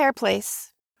go to the hair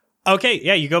place. Okay,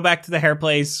 yeah, you go back to the hair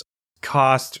place.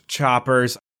 Cost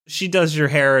choppers. She does your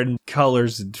hair in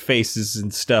colors and faces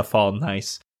and stuff all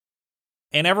nice.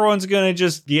 And everyone's gonna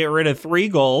just get rid of 3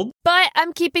 gold. But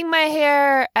I'm keeping my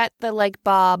hair at the like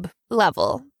bob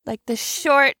level. Like the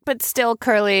short but still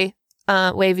curly,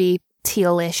 wavy,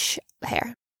 tealish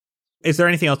hair. Is there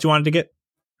anything else you wanted to get?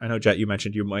 I know, Jet, you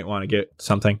mentioned you might want to get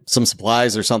something. Some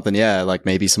supplies or something, yeah, like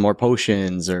maybe some more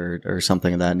potions or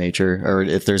something of that nature, or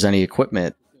if there's any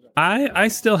equipment. I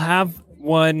still have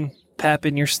 1 pep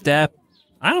in your step.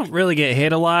 I don't really get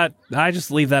hit a lot. I just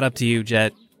leave that up to you,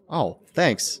 Jet. Oh,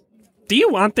 thanks. Do you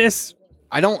want this?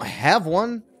 I don't have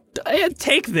one.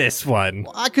 Take this one.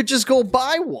 I could just go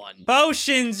buy one.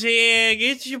 Potions here!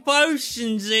 Get your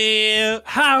potions here!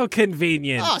 How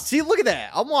convenient. Ah, see, look at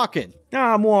that. I'm walking.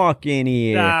 I'm walking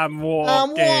here. I'm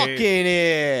walking.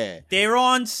 here. They're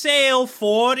on sale,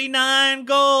 49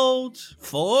 gold.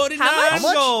 49 How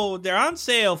much? gold. They're on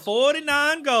sale,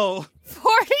 49 gold.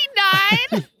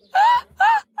 49?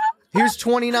 Here's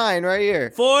 29 right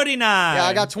here. 49. Yeah,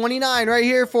 I got 29 right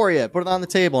here for you. Put it on the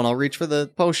table and I'll reach for the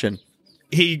potion.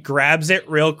 He grabs it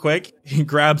real quick. He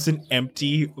grabs an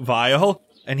empty vial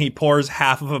and he pours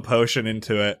half of a potion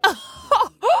into it.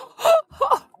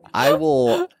 I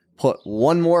will put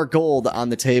one more gold on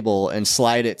the table and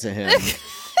slide it to him.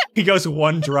 He goes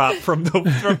one drop from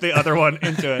the other one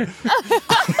into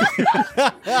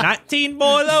it. 19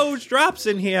 more of those drops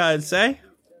in here, I'd say.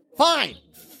 Fine.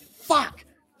 Fuck.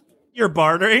 You're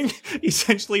bartering.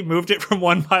 Essentially moved it from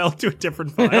one vial to a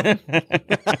different vial.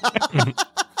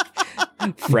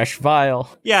 Fresh vial.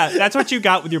 Yeah, that's what you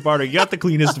got with your barter. You got the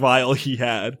cleanest vial he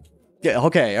had. Yeah,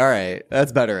 okay, all right.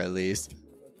 That's better at least.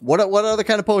 What other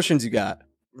kind of potions you got?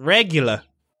 Regular.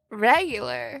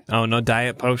 Oh, no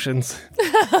diet potions.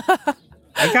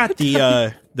 I got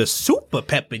the super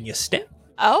pep in your step.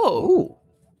 Oh. Ooh,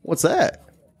 what's that?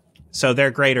 So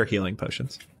they're greater healing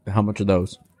potions. How much are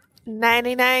those?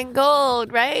 99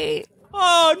 gold, right?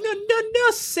 Oh,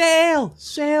 no,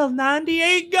 sale,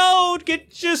 98 gold.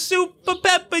 Get your super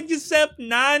pep in yourself,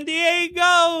 98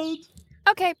 gold.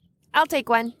 Okay, I'll take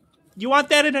one. You want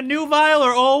that in a new vial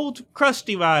or old,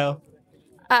 crusty vial?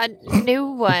 A new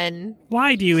one.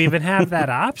 Why do you even have that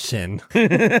option?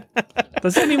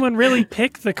 Does anyone really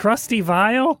pick the crusty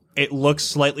vial? It looks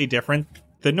slightly different.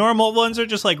 The normal ones are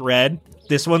just like red.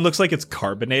 This one looks like it's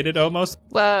carbonated almost.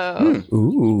 Whoa.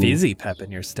 Ooh. Fizzy pep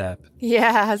in your step.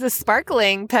 Yeah, the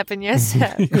sparkling pep in your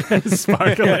step.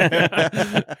 Sparkling.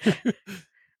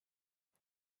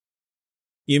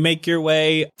 You make your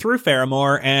way through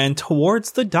Faramore and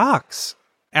towards the docks.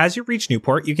 As you reach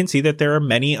Newport, you can see that there are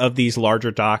many of these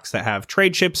larger docks that have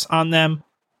trade ships on them,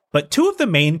 but two of the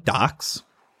main docks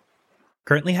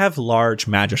currently have large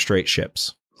magistrate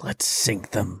ships. Let's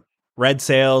sink them. Red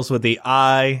sails with the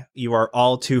eye you are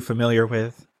all too familiar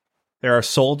with. There are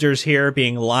soldiers here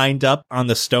being lined up on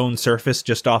the stone surface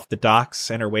just off the docks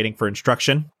and are waiting for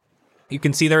instruction. You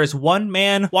can see there is one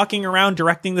man walking around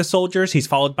directing the soldiers. He's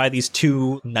followed by these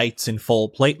two knights in full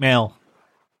plate mail.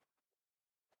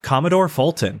 Commodore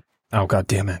Fulton. Oh, God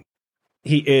damn it.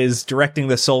 He is directing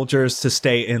the soldiers to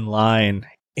stay in line.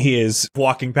 He is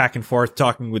walking back and forth,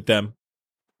 talking with them.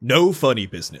 No funny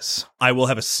business. I will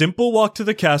have a simple walk to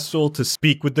the castle to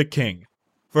speak with the king.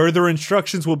 Further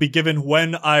instructions will be given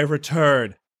when I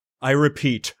return. I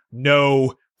repeat,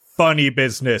 no funny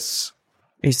business.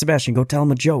 Hey, Sebastian, go tell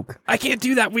him a joke. I can't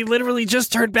do that. We literally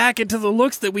just turned back into the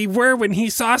looks that we were when he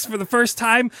saw us for the first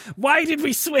time. Why did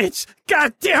we switch?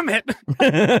 God damn it.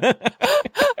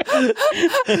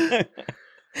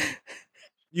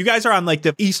 You guys are on like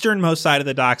the easternmost side of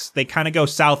the docks. They kind of go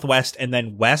southwest and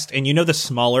then west. And you know the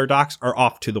smaller docks are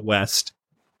off to the west.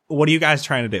 What are you guys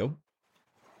trying to do?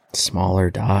 Smaller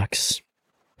docks.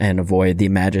 And avoid the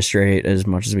magistrate as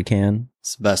much as we can.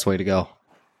 It's the best way to go.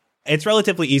 It's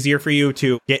relatively easier for you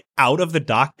to get out of the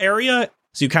dock area.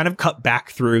 So you kind of cut back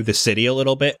through the city a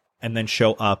little bit and then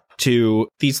show up to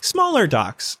these smaller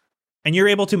docks. And you're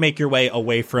able to make your way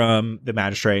away from the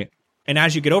magistrate. And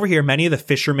as you get over here, many of the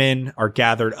fishermen are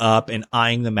gathered up and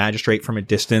eyeing the magistrate from a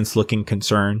distance, looking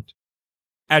concerned.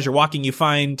 As you're walking, you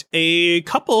find a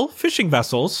couple fishing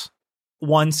vessels.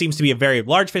 One seems to be a very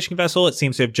large fishing vessel. It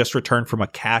seems to have just returned from a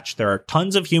catch. There are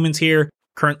tons of humans here,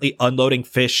 currently unloading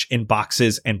fish in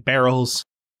boxes and barrels.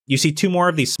 You see two more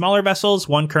of these smaller vessels.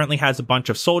 One currently has a bunch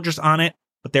of soldiers on it,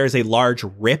 but there is a large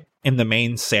rip in the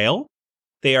main sail.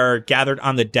 They are gathered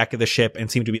on the deck of the ship and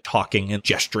seem to be talking and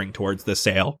gesturing towards the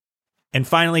sail. And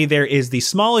finally, there is the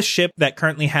smallest ship that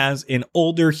currently has an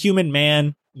older human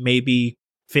man, maybe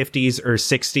 50s or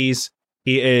 60s.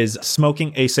 He is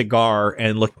smoking a cigar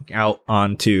and looking out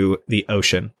onto the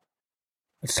ocean.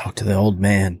 Let's talk to the old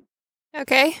man.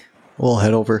 Okay. We'll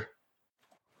head over.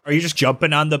 Are you just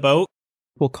jumping on the boat?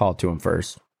 We'll call to him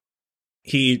first.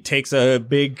 He takes a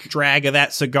big drag of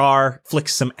that cigar,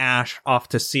 flicks some ash off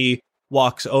to sea,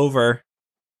 walks over.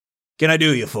 Can I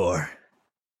do you for?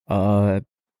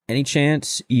 Any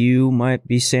chance you might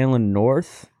be sailing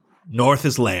north? North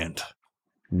is land.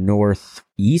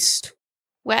 Northeast?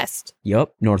 West.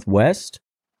 Yup. Northwest?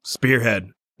 Spearhead.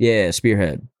 Yeah,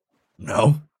 Spearhead.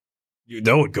 No. You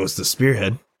know it goes to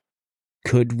Spearhead.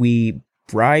 Could we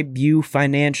bribe you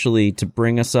financially to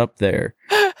bring us up there?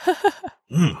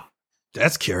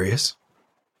 That's curious.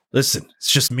 Listen, it's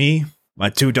just me, my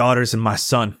two daughters, and my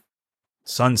son.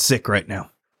 Son's sick right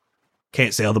now.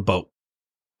 Can't sail the boat.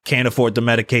 Can't afford the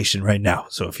medication right now.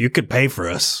 So if you could pay for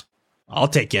us, I'll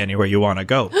take you anywhere you want to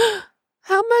go.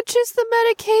 How much is the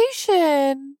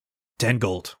medication? 10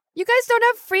 gold. You guys don't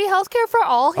have free healthcare for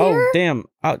all here? Oh, damn.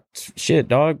 Shit,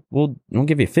 dog. We'll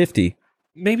give you 50.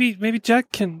 Maybe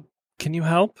Jack, can you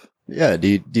help? Yeah,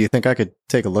 do you think I could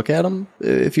take a look at him,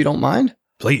 if you don't mind?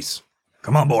 Please,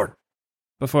 come on board.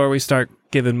 Before we start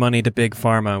giving money to Big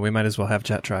Pharma, we might as well have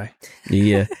Jet try.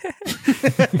 Yeah.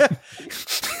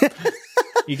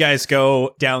 You guys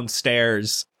go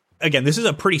downstairs. Again, this is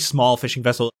a pretty small fishing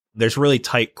vessel. There's really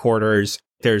tight quarters.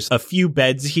 There's a few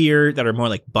beds here that are more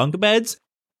like bunk beds.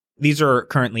 These are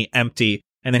currently empty.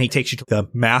 And then he takes you to the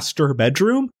master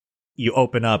bedroom. You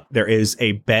open up, there is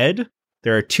a bed.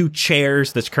 There are 2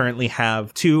 chairs that currently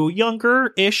have 2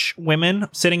 younger-ish women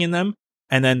sitting in them.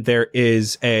 And then there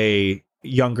is a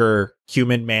younger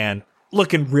human man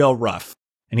looking real rough.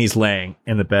 And he's laying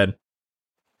in the bed.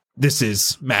 This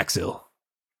is Maxil.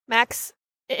 Max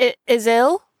is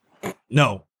ill?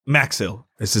 No, Maxil.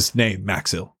 Is his name,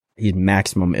 Maxil. He's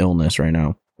maximum illness right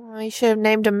now. Well, you should have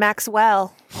named him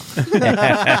Maxwell.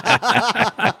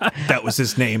 That was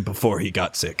his name before he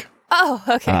got sick. Oh,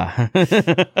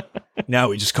 okay. Now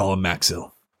we just call him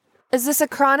Maxil. Is this a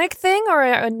chronic thing or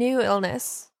a new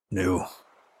illness? No.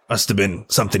 Must have been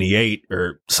something he ate,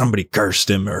 or somebody cursed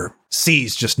him, or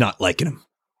C's just not liking him.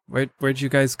 Where'd you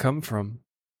guys come from?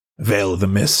 Veil of the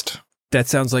Mist. That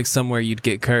sounds like somewhere you'd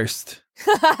get cursed.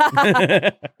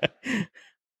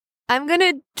 I'm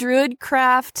gonna druid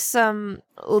craft some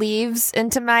leaves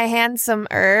into my hand, some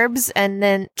herbs, and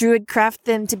then druid craft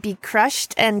them to be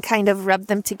crushed and kind of rub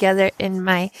them together in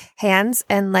my hands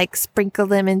and like sprinkle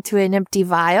them into an empty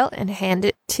vial and hand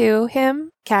it to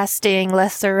him, casting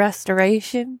Lesser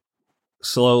Restoration.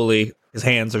 Slowly, his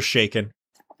hands are shaking.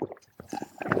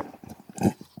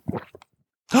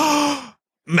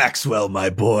 Maxwell, my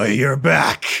boy, you're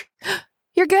back.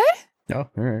 You're good? Oh,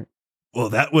 all right. Well,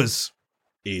 that was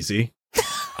easy.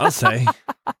 I'll say.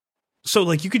 So,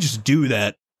 like, you could just do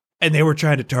that, and they were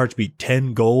trying to charge me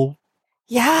 10 gold?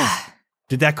 Yeah.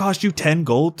 Did that cost you 10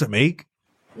 gold to make?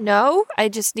 No, I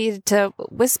just needed to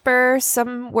whisper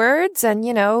some words and,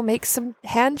 make some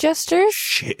hand gestures.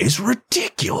 Shit is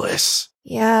ridiculous.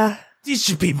 Yeah.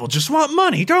 These people just want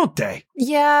money, don't they?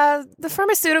 Yeah, the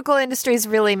pharmaceutical industry is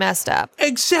really messed up.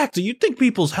 Exactly. You'd think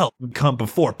people's health would come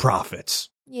before profits.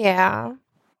 Yeah.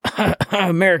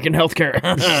 American healthcare.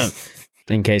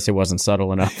 In case it wasn't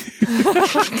subtle enough.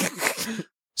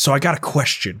 So I got a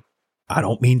question. I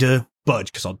don't mean to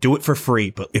budge because I'll do it for free,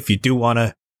 but if you do want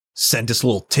to send us a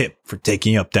little tip for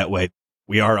taking you up that way,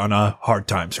 we are on hard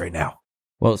times right now.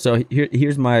 Well, so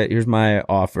here's my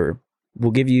offer.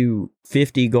 We'll give you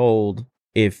 50 gold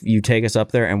if you take us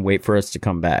up there and wait for us to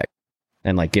come back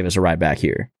and like give us a ride back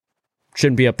here.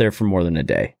 Shouldn't be up there for more than a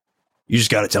day. You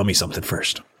just got to tell me something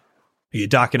first. Are you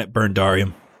docking at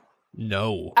Burndarium?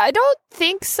 No. I don't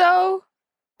think so.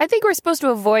 I think we're supposed to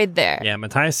avoid there. Yeah,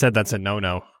 Matthias said that's a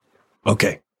no-no.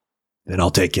 Okay. Then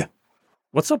I'll take you.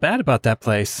 What's so bad about that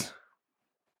place?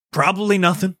 Probably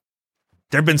nothing.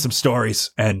 There've been some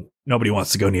stories, and nobody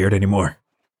wants to go near it anymore.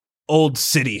 Old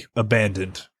city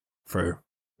abandoned for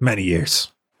many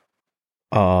years.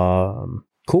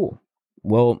 Cool.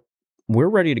 Well, we're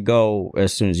ready to go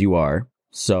as soon as you are.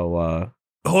 So,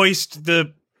 Hoist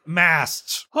the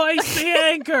masts. Hoist the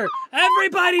anchor!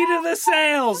 Everybody to the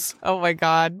sails! Oh my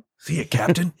god. See it,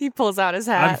 Captain? He pulls out his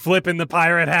I'm hat. flipping the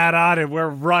pirate hat on and we're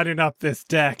running up this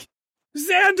deck.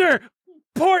 Xander!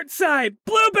 Port side!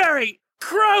 Blueberry!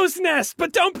 Crow's nest!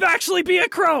 But don't actually be a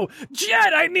crow!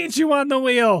 Jet, I need you on the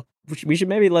wheel! we should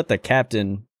maybe let the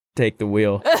captain take the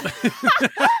wheel.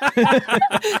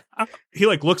 He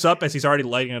looks up as he's already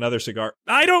lighting another cigar.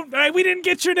 We didn't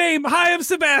get your name. Hi, I'm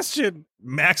Sebastian.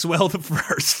 Maxwell the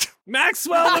First.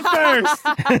 Maxwell the First.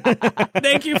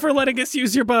 Thank you for letting us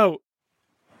use your boat.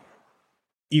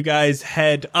 You guys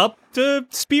head up to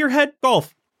Spearhead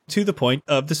Gulf, to the point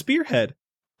of the Spearhead.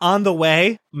 On the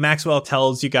way, Maxwell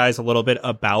tells you guys a little bit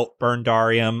about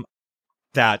Burndarium,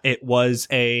 that it was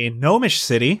a gnomish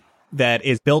city that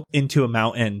is built into a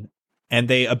mountain, and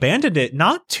they abandoned it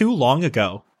not too long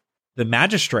ago. The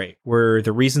magistrate were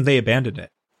the reason they abandoned it.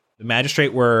 The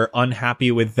magistrate were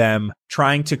unhappy with them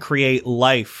trying to create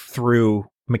life through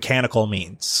mechanical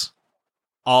means.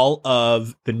 All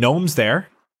of the gnomes there,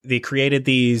 they created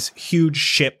these huge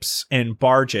ships and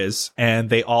barges, and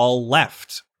they all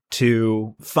left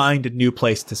to find a new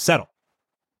place to settle.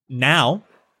 Now,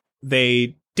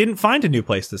 they didn't find a new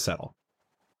place to settle.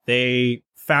 They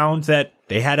found that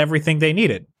they had everything they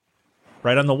needed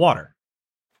right on the water.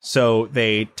 So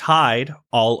they tied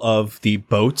all of the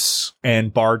boats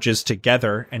and barges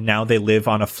together, and now they live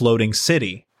on a floating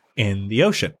city in the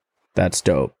ocean. That's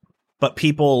dope. But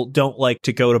people don't like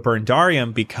to go to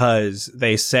Burndarium because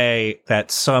they say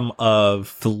that some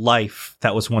of the life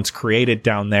that was once created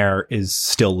down there is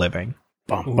still living.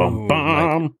 Bum, bum,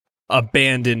 bum. Like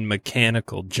abandoned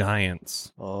mechanical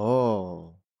giants.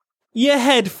 Oh. You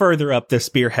head further up the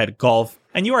Spearhead Gulf,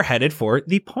 and you are headed for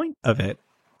the point of it.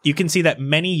 You can see that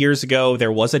many years ago,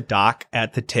 there was a dock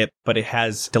at the tip, but it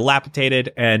has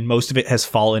dilapidated, and most of it has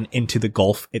fallen into the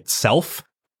Gulf itself.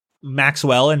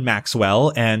 Maxwell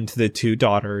and the 2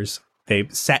 daughters They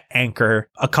set anchor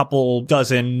a couple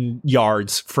dozen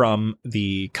yards from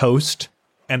the coast,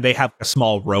 and they have a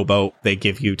small rowboat they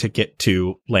give you to get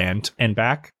to land and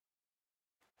back.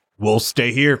 We'll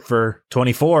stay here for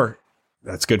 24.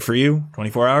 That's good for you?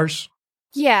 24 hours?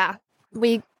 Yeah.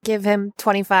 We give him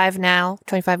 25 now,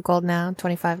 25 gold now,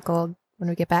 25 gold when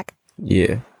we get back.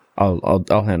 Yeah,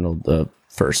 I'll handle the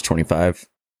first 25.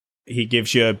 He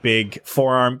gives you a big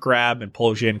forearm grab and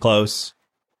pulls you in close.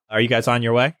 Are you guys on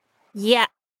your way? Yeah.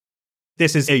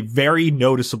 This is a very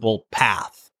noticeable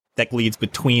path that leads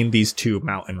between these two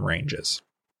mountain ranges.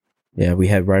 Yeah, we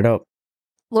head right up.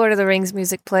 Lord of the Rings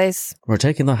music plays. We're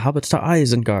taking the hobbits to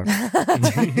Isengard.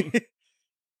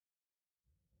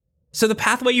 So the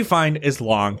pathway you find is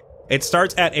long. It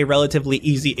starts at a relatively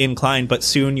easy incline, but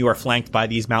soon you are flanked by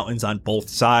these mountains on both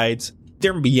sides.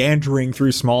 They're meandering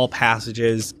through small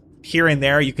passages. Here and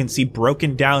there, you can see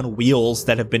broken down wheels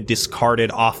that have been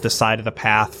discarded off the side of the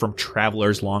path from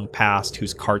travelers long past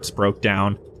whose carts broke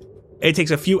down. It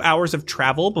takes a few hours of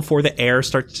travel before the air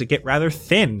starts to get rather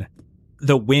thin.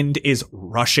 The wind is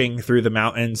rushing through the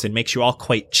mountains and makes you all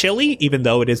quite chilly, even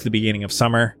though it is the beginning of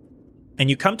summer. And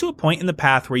you come to a point in the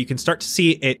path where you can start to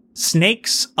see it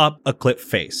snakes up a cliff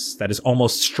face that is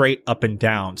almost straight up and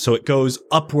down. So it goes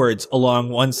upwards along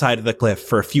one side of the cliff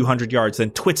for a few hundred yards, then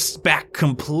twists back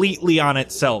completely on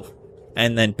itself,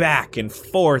 and then back and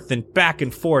forth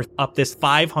up this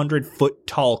 500-foot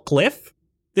tall cliff.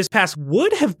 This pass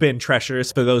would have been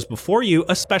treacherous for those before you,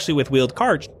 especially with wheeled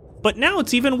carts, but now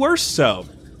it's even worse so,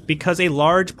 because a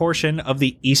large portion of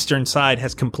the eastern side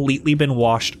has completely been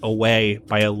washed away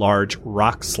by a large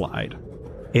rock slide.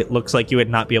 It looks like you would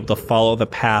not be able to follow the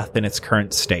path in its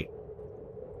current state.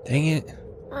 Dang it.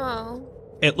 Oh.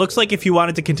 It looks like if you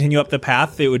wanted to continue up the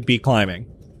path, it would be climbing.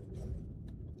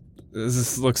 Does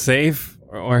this look safe?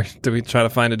 Or do we try to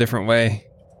find a different way?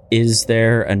 Is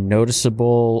there a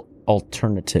noticeable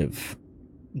alternative?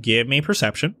 Give me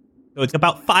perception. So it's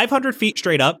about 500 feet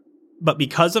straight up, but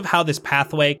because of how this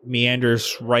pathway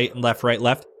meanders right and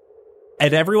left,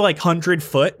 at every 100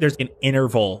 foot, there's an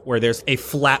interval where there's a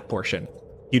flat portion.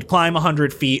 You'd climb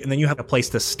 100 feet, and then you have a place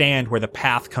to stand where the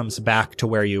path comes back to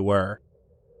where you were.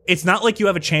 It's not like you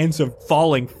have a chance of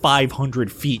falling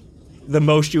 500 feet. The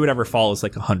most you would ever fall is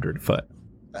 100 foot.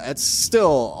 That's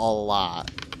still a lot.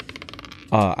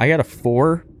 I got a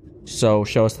 4, so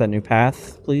show us that new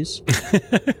path, please.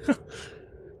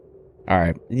 All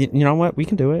right, you know what? We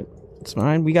can do it. It's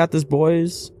fine. We got this,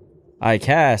 boys. I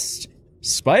cast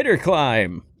Spider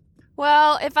Climb.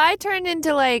 Well, if I turned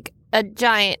into a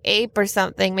giant ape or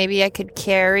something, maybe I could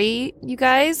carry you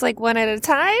guys one at a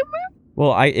time?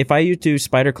 Well, if I do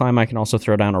Spider Climb, I can also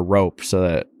throw down a rope so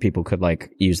that people could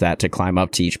use that to climb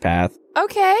up to each path.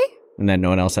 Okay. And then no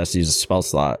one else has to use a spell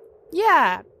slot.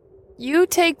 Yeah. You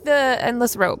take the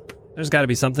endless rope. There's got to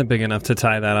be something big enough to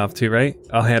tie that off to, right?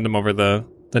 I'll hand him over the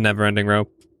never-ending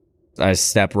rope. I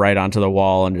step right onto the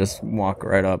wall and just walk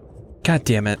right up. God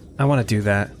damn it. I want to do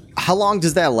that. How long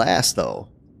does that last, though?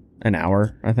 An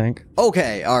hour, I think.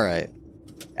 Okay, all right.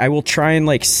 I will try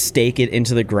and stake it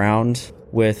into the ground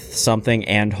with something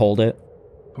and hold it.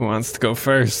 Who wants to go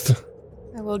first?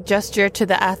 I will gesture to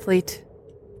the athlete.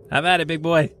 Have at it, big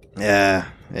boy. Yeah.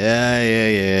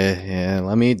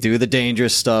 Let me do the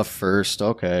dangerous stuff first.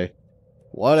 Okay.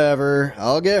 Whatever.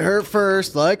 I'll get hurt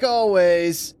first, like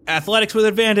always. Athletics with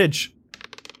advantage.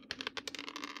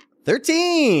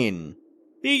 13.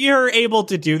 You're able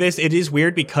to do this. It is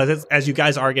weird because as you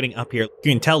guys are getting up here,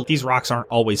 you can tell these rocks aren't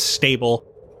always stable.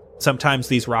 Sometimes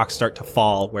these rocks start to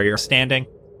fall where you're standing,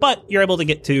 but you're able to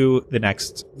get to the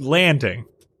next landing.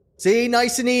 See,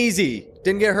 nice and easy.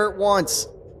 Didn't get hurt once.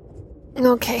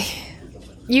 Okay.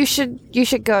 You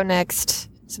should go next,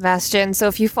 Sebastian, so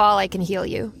if you fall, I can heal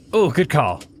you. Oh, good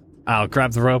call. I'll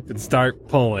grab the rope and start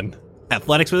pulling.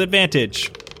 Athletics with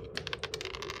advantage.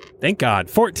 Thank God.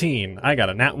 14. I got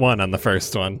a nat 1 on the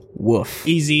first one. Woof.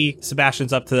 Easy.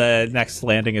 Sebastian's up to the next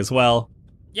landing as well.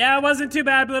 Yeah, it wasn't too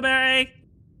bad, Blueberry.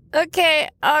 Okay,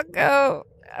 I'll go.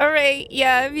 All right,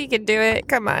 yeah, if you can do it,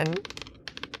 come on.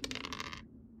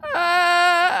 Guys!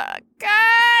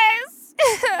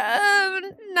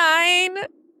 9.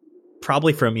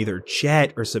 Probably from either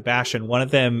Jet or Sebastian, one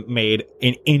of them made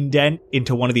an indent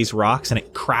into one of these rocks and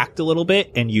it cracked a little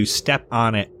bit and you step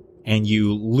on it and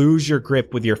you lose your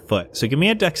grip with your foot. So give me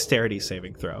a dexterity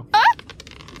saving throw.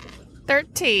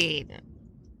 13.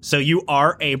 So you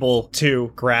are able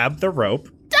to grab the rope.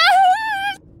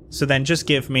 So then just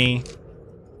give me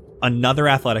another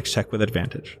athletics check with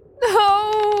advantage.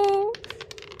 No.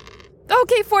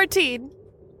 Okay, 14.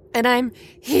 and I'm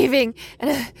heaving,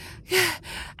 and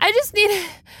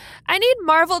I need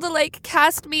Marvel to, like,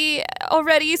 cast me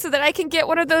already so that I can get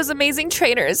one of those amazing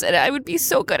trainers, and I would be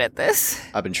so good at this.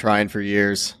 I've been trying for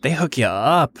years. They hook you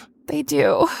up. They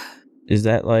do. Is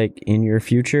that like in your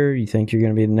future? You think you're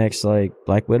gonna be the next like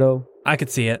Black Widow? I could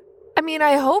see it. I mean,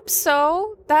 I hope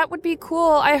so. That would be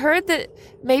cool. I heard that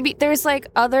maybe there's, like,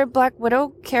 other Black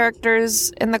Widow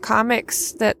characters in the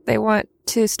comics that they want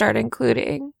to start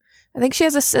including. I think she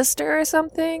has a sister or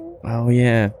something. Oh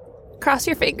yeah. Cross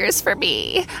your fingers for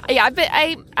me. Yeah,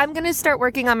 I'm gonna start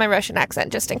working on my Russian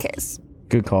accent just in case.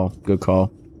 Good call. Good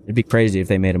call. It'd be crazy if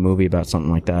they made a movie about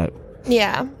something like that.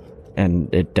 Yeah.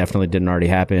 And it definitely didn't already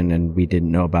happen, and we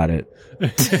didn't know about it.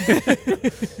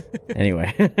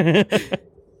 Anyway.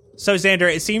 So,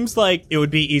 Xander, it seems like it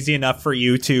would be easy enough for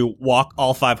you to walk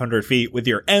all 500 feet with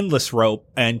your endless rope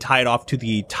and tie it off to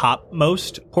the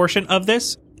topmost portion of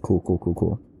this.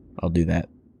 Cool. I'll do that.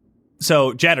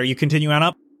 So, Jet, are you continuing on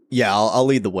up? Yeah, I'll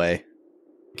lead the way.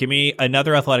 Give me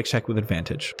another athletics check with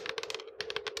advantage.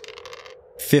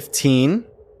 15.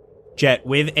 Jet,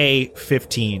 with a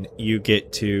 15, you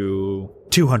get to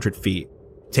 200 feet.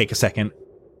 Take a second.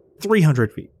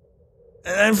 300 feet.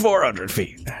 And then 400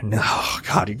 feet. No,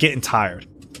 God, you're getting tired.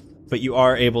 But you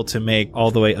are able to make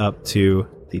all the way up to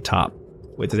the top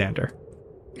with Xander.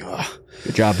 Ugh.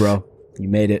 Good job, bro. You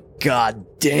made it. God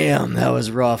damn, that was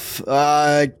rough.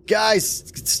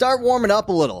 Guys, start warming up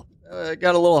a little.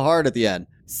 Got a little hard at the end.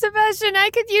 Sebastian, I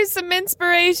could use some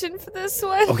inspiration for this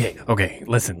one. Okay,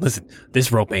 listen.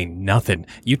 This rope ain't nothing.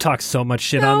 You talk so much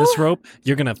shit on this rope,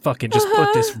 you're gonna fucking just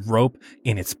put this rope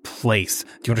in its place. Do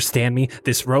you understand me?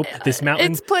 This rope, this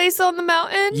mountain. Its place on the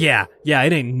mountain? Yeah,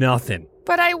 it ain't nothing.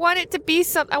 But I want it to be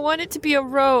I want it to be a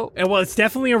rope. Well, it's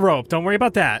definitely a rope. Don't worry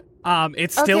about that.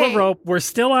 It's still a rope. We're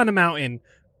still on a mountain,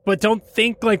 but don't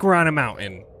think like we're on a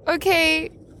mountain. Okay,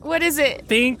 what is it?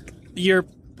 Think you're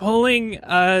pulling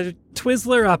a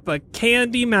Twizzler up a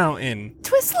candy mountain.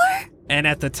 Twizzler? And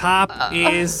at the top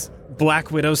is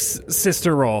Black Widow's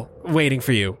sister roll waiting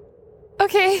for you.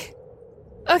 Okay.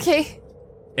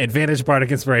 Advantage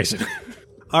bardic inspiration.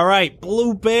 All right,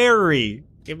 Blueberry.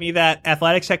 Give me that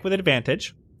athletics check with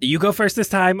advantage. You go first this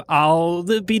time. I'll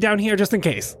be down here just in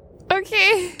case.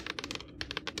 Okay.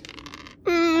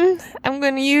 I'm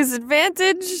going to use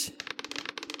advantage.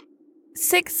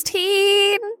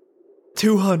 16.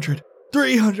 200,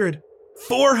 300,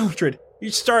 400.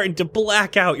 You're starting to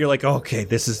black out. You're like, okay,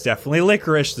 this is definitely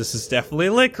licorice.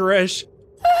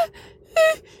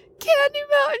 Candy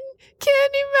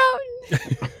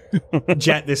mountain.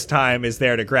 Jet this time is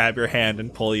there to grab your hand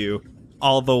and pull you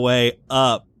all the way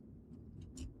up.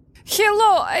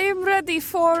 Hello, I am ready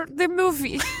for the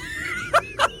movie.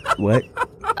 What?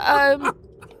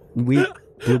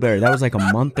 Blueberry, that was like a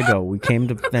month ago. We came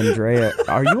to Vendrea.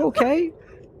 Are you okay?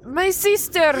 My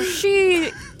sister,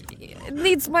 she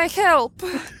needs my help.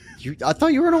 I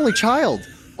thought you were an only child.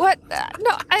 What?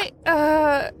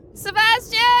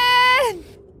 Sebastian!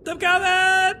 I'm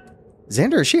coming!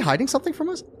 Xander, is she hiding something from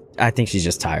us? I think she's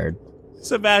just tired.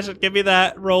 Sebastian, give me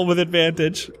that roll with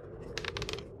advantage.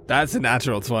 That's a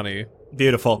natural 20.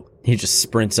 Beautiful. He just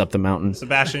sprints up the mountain.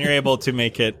 Sebastian, you're able to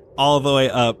make it all the way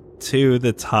up to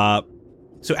the top.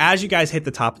 So as you guys hit the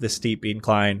top of this steep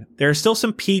incline, there are still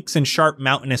some peaks and sharp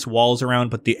mountainous walls around,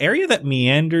 but the area that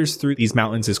meanders through these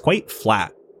mountains is quite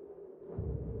flat.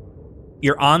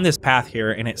 You're on this path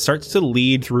here, and it starts to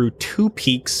lead through two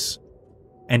peaks,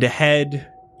 and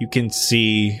ahead you can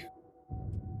see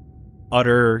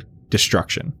utter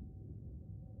destruction.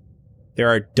 There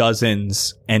are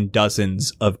dozens and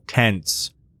dozens of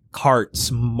tents, carts,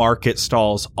 market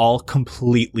stalls, all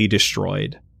completely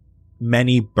destroyed.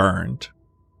 Many burned.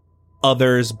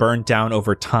 Others burned down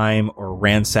over time or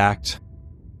ransacked.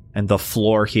 And the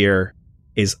floor here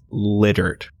is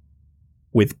littered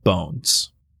with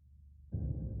bones.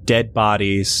 Dead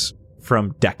bodies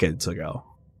from decades ago.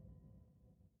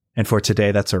 And for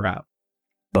today, that's a wrap.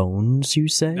 Bones, you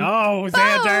say? No,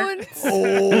 Xander.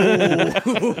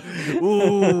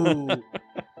 Oh.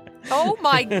 Oh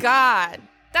my God.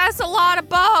 That's a lot of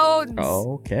bones.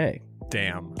 Okay.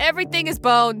 Damn. Everything is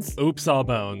bones. Oops, all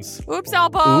bones. Oops, all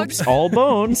bones. Oops, all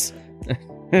bones.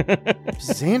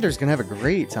 Xander's gonna have a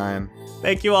great time.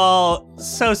 Thank you all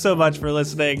so much for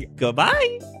listening.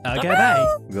 Goodbye. Okay,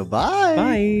 bye. Goodbye.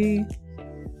 Bye.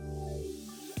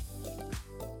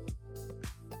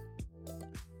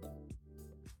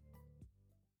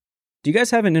 Do you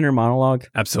guys have an inner monologue?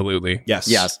 Absolutely. Yes.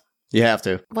 Yes, you have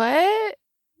to. What?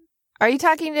 Are you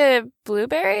talking to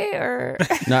Blueberry or?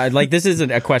 No, like this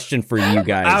isn't a question for you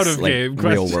guys. Out of like, game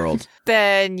real question. world.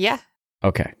 Then yeah.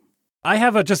 Okay. I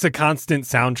have just a constant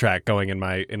soundtrack going in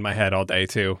my head all day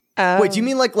too. Wait, do you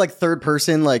mean like third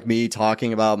person, like me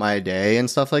talking about my day and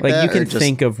stuff like that? Like you can or just...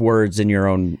 think of words in your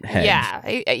own head. Yeah,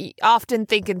 I often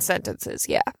think in sentences.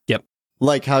 Yeah. Yep.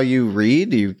 Like how you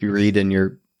read? You read and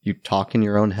you talk in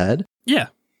your own head? Yeah.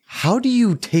 How do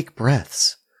you take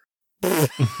breaths?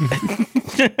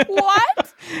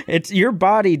 What? It's your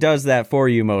body does that for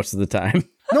you most of the time.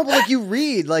 No, but like you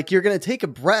read, like you're going to take a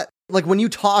breath. Like when you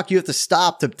talk, you have to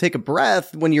stop to take a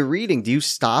breath. When you're reading, do you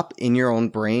stop in your own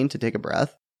brain to take a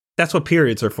breath? That's what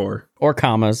periods are for. Or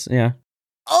commas, yeah.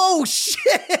 Oh,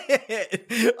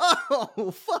 shit!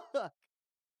 Oh, fuck!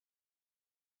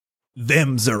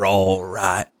 Thems are all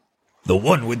right. The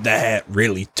one with the hat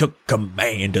really took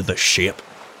command of the ship.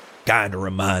 Kinda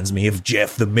reminds me of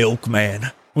Jeff the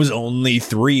Milkman. Was only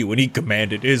 3 when he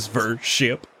commanded his first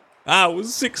ship. I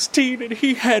was 16 and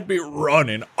he had me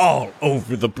running all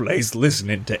over the place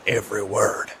listening to every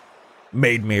word.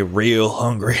 Made me real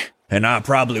hungry, and I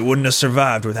probably wouldn't have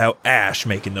survived without Ash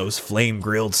making those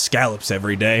flame-grilled scallops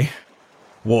every day.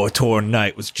 War-Torn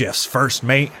Knight was Jeff's first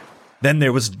mate. Then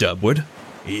there was Dubwood.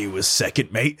 He was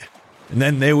second mate. And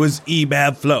then there was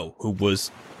Ebab Flo, who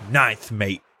was 9th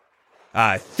mate.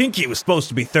 I think he was supposed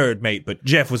to be 3rd mate, but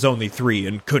Jeff was only 3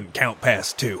 and couldn't count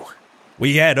past 2.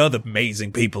 We had other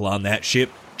amazing people on that ship.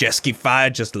 Jesky Fi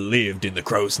just lived in the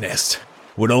crow's nest.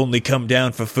 Would only come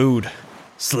down for food.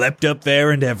 Slept up there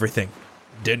and everything.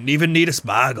 Didn't even need a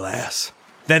spyglass.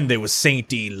 Then there was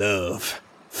Saint E. Love.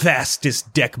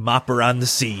 Fastest deck mopper on the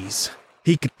seas.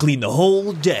 He could clean the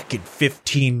whole deck in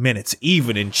 15 minutes,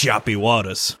 even in choppy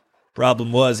waters.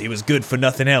 Problem was, he was good for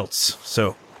nothing else,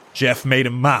 so Jeff made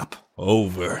him mop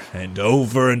over and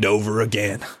over and over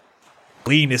again.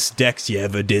 Cleanest decks you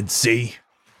ever did see.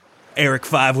 Eric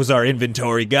 5 was our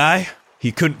inventory guy.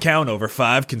 He couldn't count over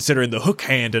 5 considering the hook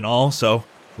hand and all, so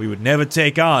we would never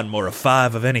take on more of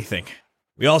 5 of anything.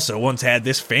 We also once had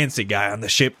this fancy guy on the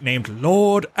ship named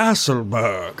Lord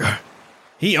Asselberg.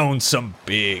 He owned some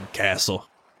big castle.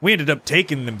 We ended up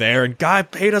taking them there, and Guy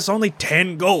paid us only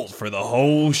 10 gold for the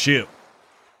whole ship.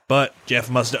 But Jeff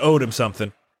must have owed him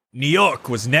something. New York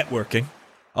was networking,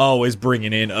 always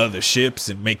bringing in other ships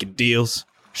and making deals.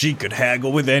 She could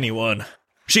haggle with anyone.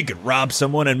 She could rob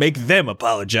someone and make them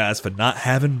apologize for not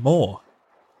having more.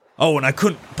 Oh, and I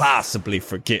couldn't possibly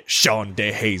forget Sean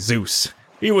de Jesus.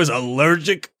 He was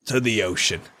allergic to the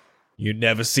ocean. You'd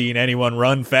never seen anyone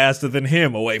run faster than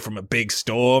him away from a big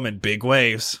storm and big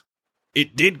waves.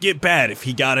 It did get bad if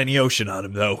he got any ocean on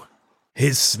him, though.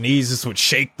 His sneezes would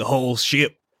shake the whole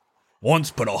ship.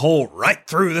 Once put a hole right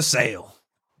through the sail.